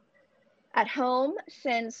been at home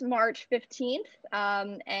since March 15th,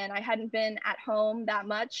 and I hadn't been at home that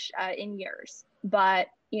much in years. But,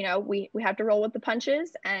 we have to roll with the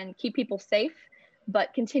punches and keep people safe,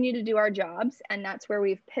 but continue to do our jobs. And that's where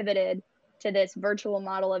we've pivoted to this virtual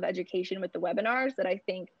model of education with the webinars that I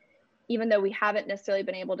think, even though we haven't necessarily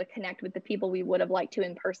been able to connect with the people we would have liked to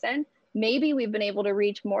in person, maybe we've been able to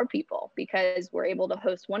reach more people because we're able to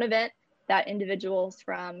host one event that individuals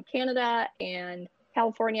from Canada and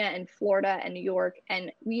California and Florida and New York,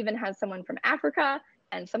 and we even had someone from Africa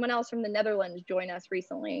and someone else from the Netherlands join us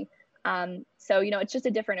recently. So, it's just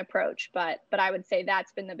a different approach, but I would say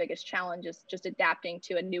that's been the biggest challenge, is just adapting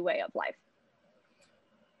to a new way of life.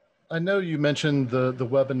 I know you mentioned the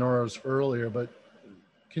webinars earlier, but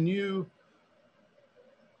can you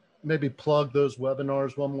maybe plug those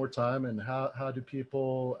webinars one more time, and how do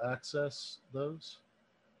people access those?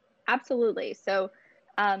 Absolutely. So,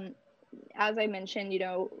 as I mentioned,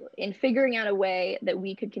 in figuring out a way that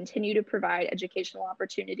we could continue to provide educational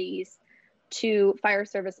opportunities to fire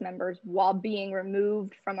service members while being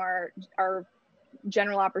removed from our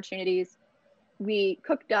general opportunities, we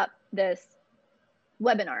cooked up this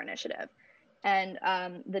webinar initiative. And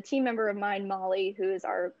the team member of mine, Molly, who is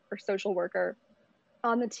our social worker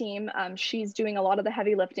on the team, she's doing a lot of the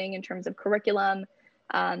heavy lifting in terms of curriculum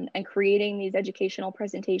and creating these educational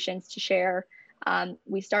presentations to share.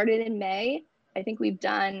 We started in May. I think we've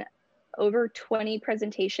done over 20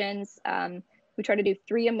 presentations. We try to do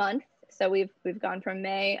 3 a month. So we've gone from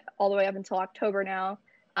May all the way up until October now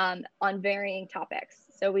on varying topics.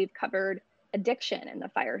 So we've covered addiction in the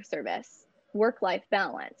fire service, work-life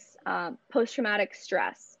balance, post-traumatic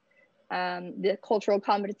stress, the cultural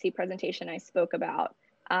competency presentation I spoke about,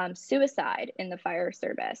 suicide in the fire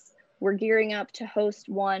service. We're gearing up to host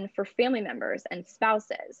one for family members and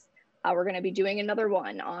spouses. We're going to be doing another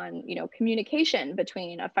one on, communication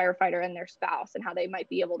between a firefighter and their spouse and how they might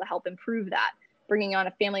be able to help improve that, bringing on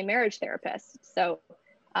a family marriage therapist. So,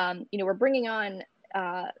 we're bringing on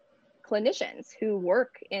clinicians who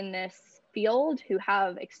work in this field, who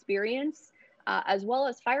have experience, as well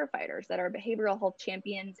as firefighters that are behavioral health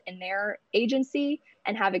champions in their agency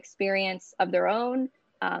and have experience of their own.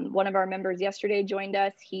 One of our members yesterday joined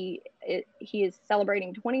us. He is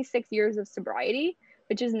celebrating 26 years of sobriety,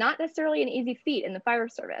 which is not necessarily an easy feat in the fire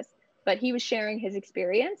service, but he was sharing his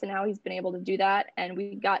experience and how he's been able to do that. And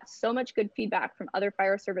we got so much good feedback from other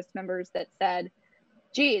fire service members that said,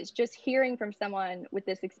 geez, just hearing from someone with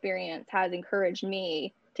this experience has encouraged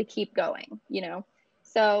me to keep going,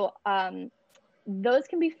 So those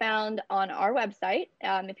can be found on our website.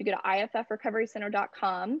 If you go to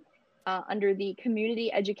iffrecoverycenter.com under the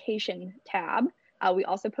community education tab, we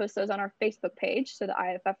also post those on our Facebook page. So the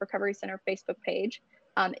IFF Recovery Center Facebook page.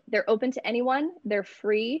 They're open to anyone. They're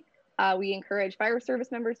free. We encourage fire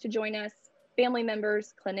service members to join us, family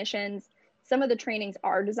members, clinicians. Some of the trainings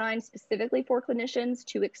are designed specifically for clinicians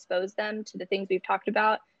to expose them to the things we've talked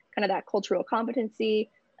about, kind of that cultural competency,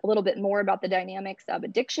 a little bit more about the dynamics of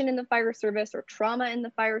addiction in the fire service or trauma in the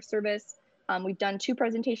fire service. We've done 2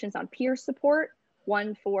 presentations on peer support,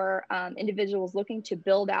 one for individuals looking to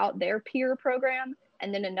build out their peer program,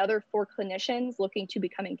 and then another for clinicians looking to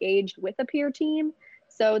become engaged with a peer team.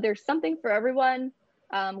 So there's something for everyone.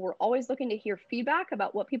 We're always looking to hear feedback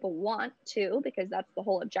about what people want too, because that's the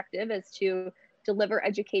whole objective, is to deliver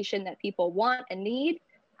education that people want and need.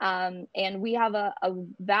 And we have a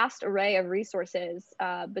vast array of resources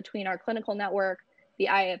between our clinical network, the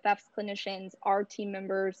IAFF's clinicians, our team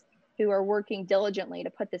members who are working diligently to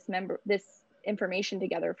put this information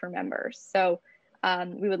together for members. So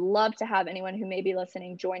we would love to have anyone who may be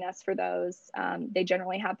listening join us for those. They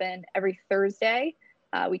generally happen every Thursday.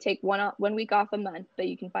 We take one week off a month, but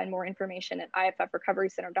you can find more information at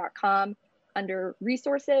iffrecoverycenter.com under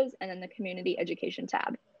resources and then the community education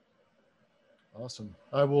tab. Awesome.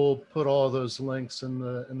 I will put all those links in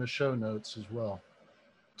the show notes as well.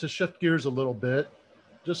 To shift gears a little bit,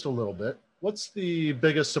 just a little bit, what's the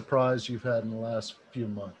biggest surprise you've had in the last few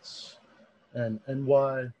months? And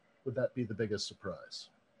why would that be the biggest surprise?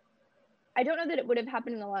 I don't know that it would have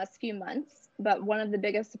happened in the last few months, but one of the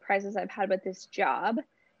biggest surprises I've had with this job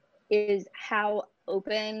is how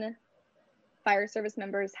open fire service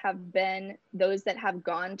members have been, those that have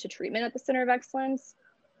gone to treatment at the Center of Excellence,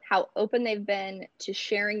 how open they've been to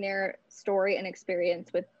sharing their story and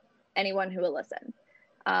experience with anyone who will listen.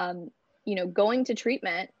 Going to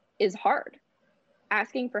treatment is hard.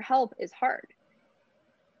 Asking for help is hard.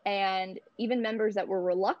 And even members that were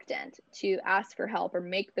reluctant to ask for help or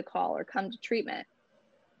make the call or come to treatment,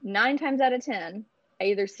 9 times out of 10, I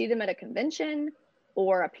either see them at a convention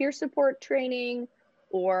or a peer support training,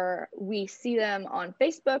 or we see them on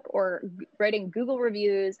Facebook or writing Google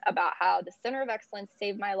reviews about how the Center of Excellence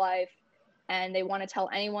saved my life, and they want to tell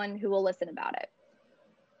anyone who will listen about it.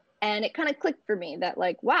 And it kind of clicked for me that,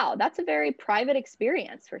 like, wow, that's a very private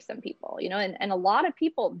experience for some people, and a lot of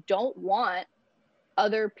people don't want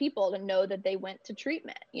other people to know that they went to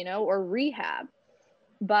treatment, or rehab.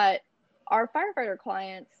 But our firefighter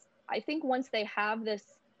clients, I think once they have this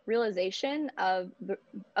realization of,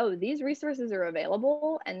 these resources are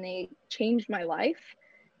available and they changed my life,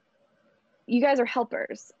 you guys are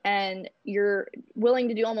helpers and you're willing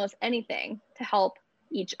to do almost anything to help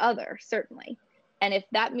each other, certainly. And if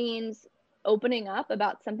that means opening up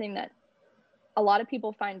about something that a lot of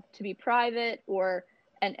people find to be private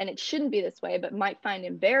and it shouldn't be this way, but might find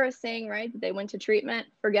embarrassing, right? That they went to treatment,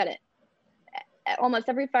 forget it. Almost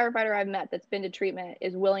every firefighter I've met that's been to treatment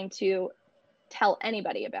is willing to tell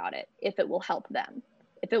anybody about it if it will help them,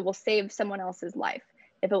 if it will save someone else's life,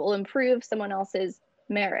 if it will improve someone else's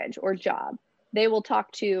marriage or job. They will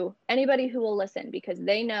talk to anybody who will listen because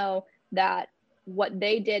they know that what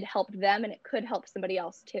they did helped them and it could help somebody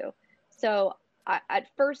else too. So at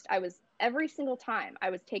first, every single time I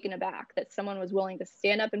was taken aback that someone was willing to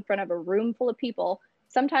stand up in front of a room full of people,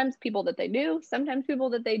 sometimes people that they knew, sometimes people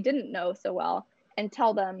that they didn't know so well, and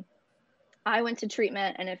tell them, I went to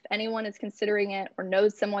treatment, and if anyone is considering it or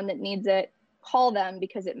knows someone that needs it, call them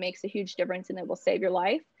because it makes a huge difference and it will save your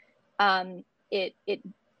life. It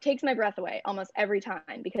takes my breath away almost every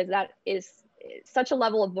time because that is such a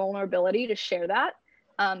level of vulnerability to share that,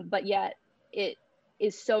 but yet it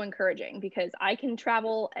is so encouraging because I can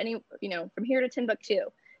travel from here to Timbuktu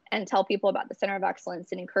and tell people about the Center of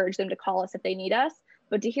Excellence and encourage them to call us if they need us.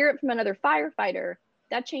 But to hear it from another firefighter,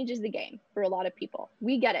 that changes the game for a lot of people.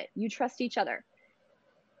 We get it. You trust each other.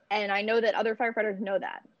 And I know that other firefighters know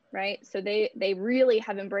that, right? So they really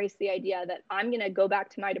have embraced the idea that I'm going to go back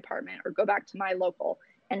to my department or go back to my local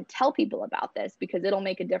and tell people about this because it'll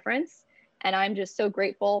make a difference. And I'm just so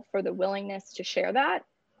grateful for the willingness to share that.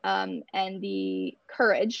 And the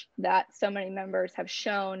courage that so many members have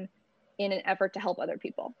shown in an effort to help other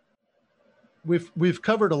people. We've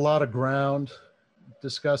covered a lot of ground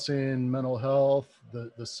discussing mental health,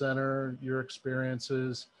 the center, your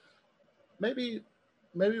experiences. Maybe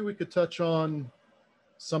we could touch on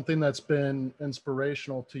something that's been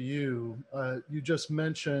inspirational to you. You just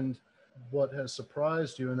mentioned what has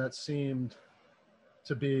surprised you, and that seemed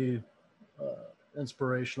to be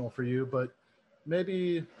inspirational for you, but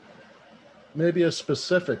maybe a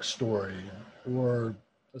specific story or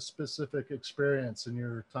a specific experience in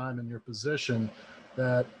your time in your position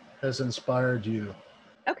that has inspired you.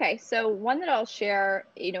 Okay, so one that I'll share,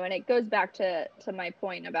 and it goes back to my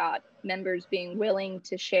point about members being willing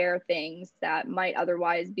to share things that might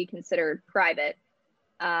otherwise be considered private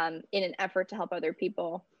in an effort to help other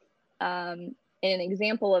people. In an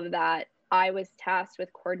example of that, I was tasked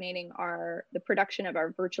with coordinating the production of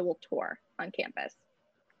our virtual tour on campus.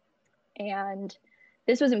 And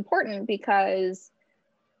this was important because,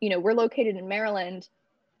 we're located in Maryland,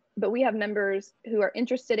 but we have members who are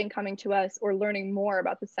interested in coming to us or learning more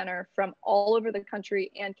about the center from all over the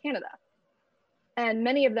country and Canada. And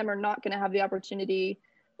many of them are not going to have the opportunity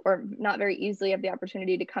or not very easily have the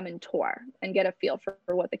opportunity to come and tour and get a feel for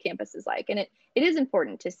what the campus is like. And it is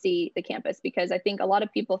important to see the campus because I think a lot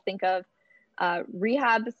of people think of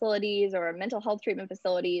rehab facilities or mental health treatment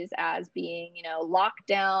facilities as being, locked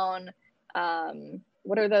down.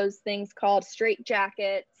 What are those things called? Straight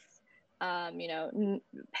jackets,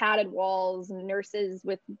 padded walls, nurses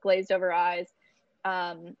with glazed over eyes,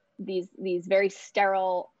 these very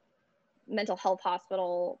sterile mental health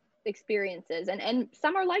hospital experiences. And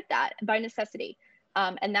some are like that by necessity.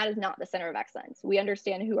 And that is not the Center of Excellence. We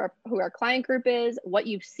understand who our client group is, what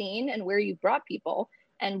you've seen and where you've brought people,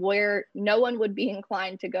 and where no one would be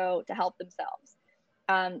inclined to go to help themselves.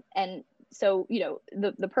 And so,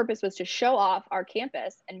 the purpose was to show off our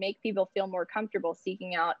campus and make people feel more comfortable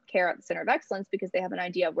seeking out care at the Center of Excellence because they have an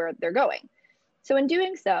idea of where they're going. So in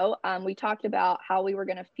doing so, we talked about how we were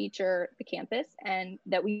going to feature the campus and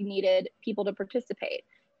that we needed people to participate.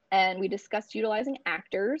 And we discussed utilizing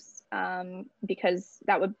actors because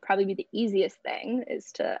that would probably be the easiest thing,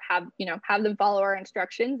 is to have them follow our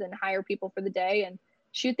instructions and hire people for the day and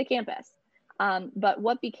shoot the campus. But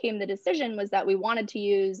what became the decision was that we wanted to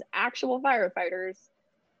use actual firefighters,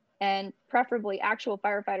 and preferably actual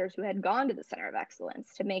firefighters who had gone to the Center of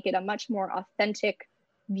Excellence, to make it a much more authentic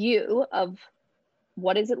view of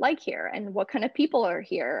what is it like here and what kind of people are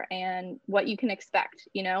here and what you can expect,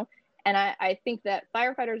 And I think that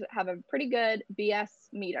firefighters have a pretty good BS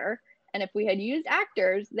meter. And if we had used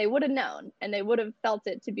actors, they would have known and they would have felt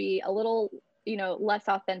it to be a little, less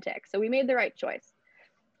authentic. So we made the right choice.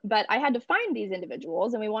 But I had to find these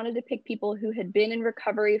individuals, and we wanted to pick people who had been in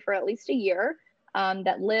recovery for at least a year,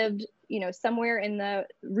 that lived, somewhere in the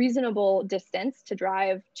reasonable distance to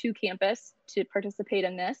drive to campus to participate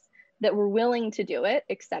in this, that were willing to do it,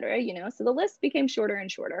 et cetera, So the list became shorter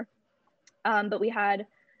and shorter. But we had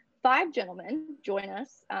 5 gentlemen join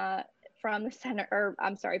us from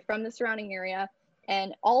the surrounding area,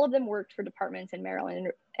 and all of them worked for departments in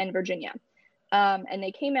Maryland and Virginia. And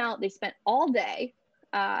they came out, they spent all day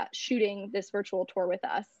shooting this virtual tour with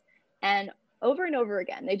us. And over and over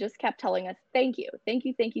again, they just kept telling us, thank you,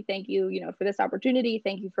 for this opportunity.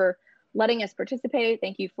 Thank you for letting us participate.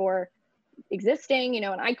 Thank you for existing, and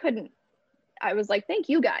I was like, thank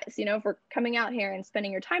you guys, for coming out here and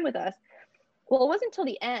spending your time with us. Well, it wasn't until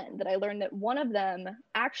the end that I learned that one of them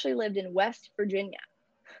actually lived in West Virginia,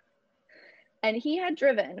 and he had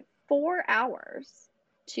driven 4 hours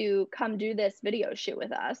to come do this video shoot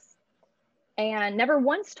with us, and never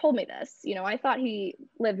once told me this. I thought he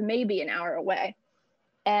lived maybe an hour away.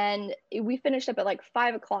 And we finished up at like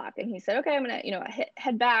 5 o'clock, and he said, okay, I'm gonna,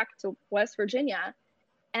 head back to West Virginia.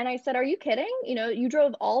 And I said, are you kidding? You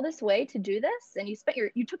drove all this way to do this, and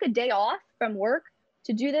you took a day off from work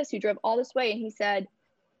to do this. You drove all this way. And he said,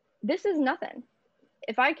 this is nothing.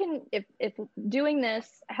 If doing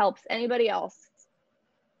this helps anybody else,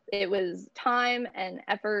 it was time and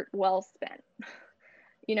effort well spent,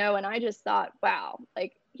 and I just thought, wow,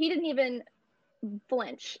 like he didn't even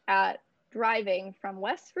flinch at driving from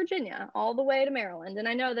West Virginia all the way to Maryland. And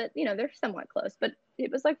I know that, they're somewhat close, but it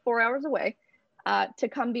was like 4 hours away. To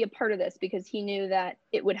come be a part of this because he knew that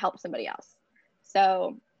it would help somebody else.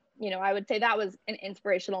 So, I would say that was an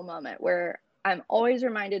inspirational moment where I'm always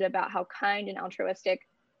reminded about how kind and altruistic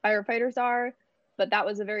firefighters are. But that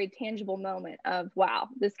was a very tangible moment of, wow,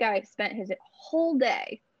 this guy spent his whole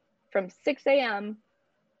day from 6 a.m.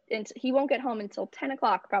 and he won't get home until 10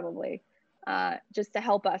 o'clock probably, just to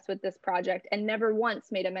help us with this project, and never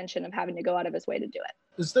once made a mention of having to go out of his way to do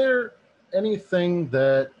it. Is there anything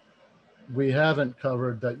that we haven't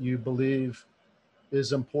covered that you believe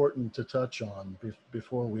is important to touch on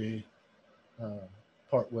before we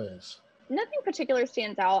part ways? Nothing particular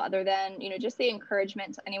stands out other than, just the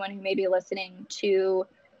encouragement to anyone who may be listening to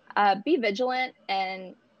be vigilant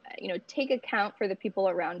and, take account for the people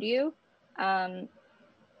around you.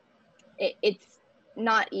 It's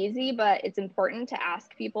not easy, but it's important to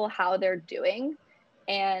ask people how they're doing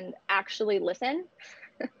and actually listen.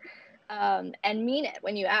 And mean it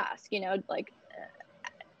when you ask,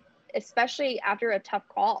 especially after a tough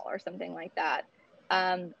call or something like that.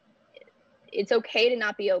 It's okay to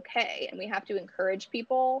not be okay. And we have to encourage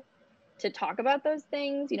people to talk about those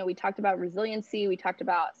things. We talked about resiliency. We talked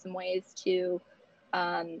about some ways to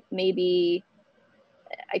maybe,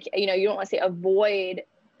 you don't want to say avoid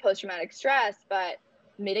post-traumatic stress, but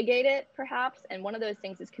mitigate it perhaps. And one of those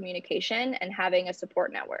things is communication and having a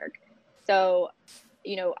support network. So,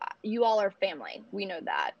 you all are family. We know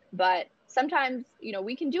that. But sometimes,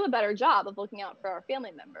 we can do a better job of looking out for our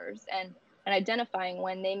family members and identifying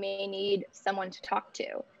when they may need someone to talk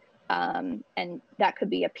to. And that could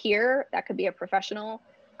be a peer, that could be a professional,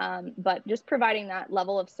 but just providing that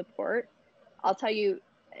level of support. I'll tell you,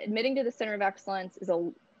 admitting to the Center of Excellence is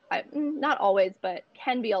a not always, but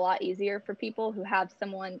can be a lot easier for people who have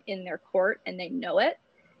someone in their court and they know it.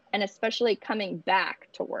 And especially coming back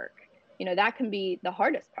to work, that can be the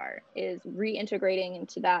hardest part, is reintegrating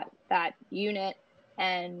into that unit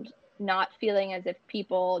and not feeling as if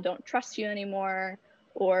people don't trust you anymore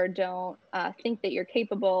or don't think that you're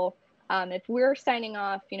capable. If we're signing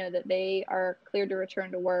off, that they are cleared to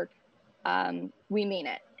return to work, we mean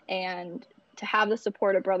it. And to have the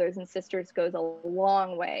support of brothers and sisters goes a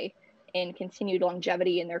long way in continued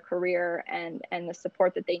longevity in their career and the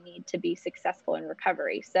support that they need to be successful in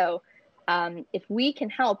recovery. So if we can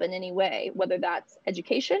help in any way, whether that's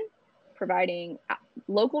education, providing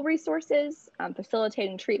local resources,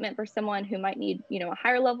 facilitating treatment for someone who might need, a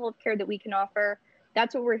higher level of care that we can offer,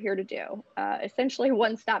 that's what we're here to do. Essentially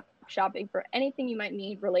one-stop shopping for anything you might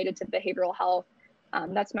need related to behavioral health.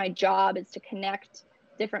 That's my job, is to connect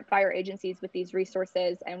different fire agencies with these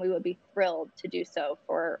resources, and we would be thrilled to do so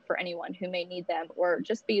for anyone who may need them or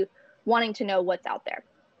just be wanting to know what's out there.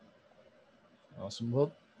 Awesome.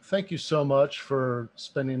 Well, thank you so much for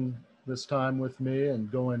spending this time with me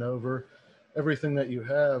and going over everything that you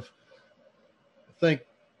have.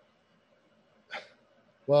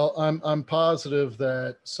 I'm positive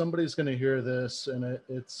that somebody's going to hear this, and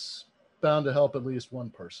it's bound to help at least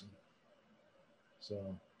one person.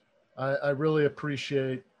 So I really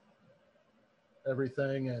appreciate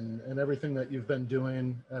everything and everything that you've been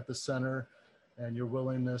doing at the center, and your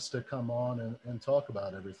willingness to come on and talk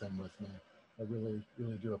about everything with me. I really,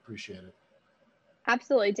 really do appreciate it.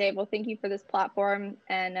 Absolutely, Dave. Well, thank you for this platform,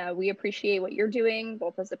 and we appreciate what you're doing,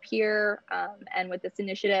 both as a peer and with this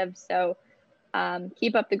initiative. So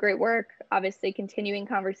keep up the great work. Obviously, continuing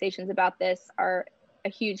conversations about this are a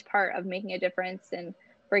huge part of making a difference and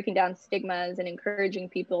breaking down stigmas and encouraging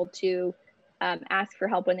people to ask for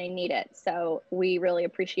help when they need it. So we really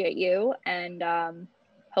appreciate you, and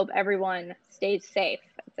hope everyone stays safe.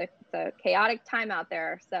 It's a chaotic time out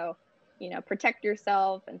there. So, protect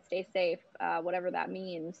yourself and stay safe, whatever that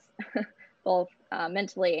means, both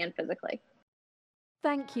mentally and physically.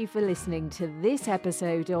 Thank you for listening to this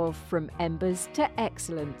episode of From Embers to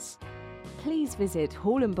Excellence. Please visit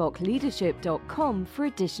hallenbockleadership.com for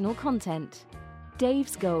additional content.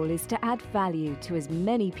 Dave's goal is to add value to as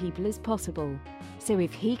many people as possible. So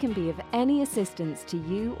if he can be of any assistance to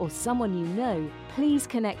you or someone you know, please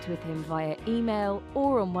connect with him via email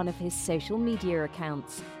or on one of his social media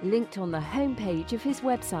accounts, linked on the homepage of his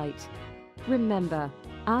website. Remember,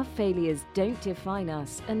 our failures don't define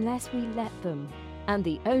us unless we let them. And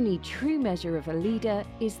the only true measure of a leader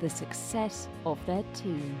is the success of their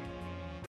team.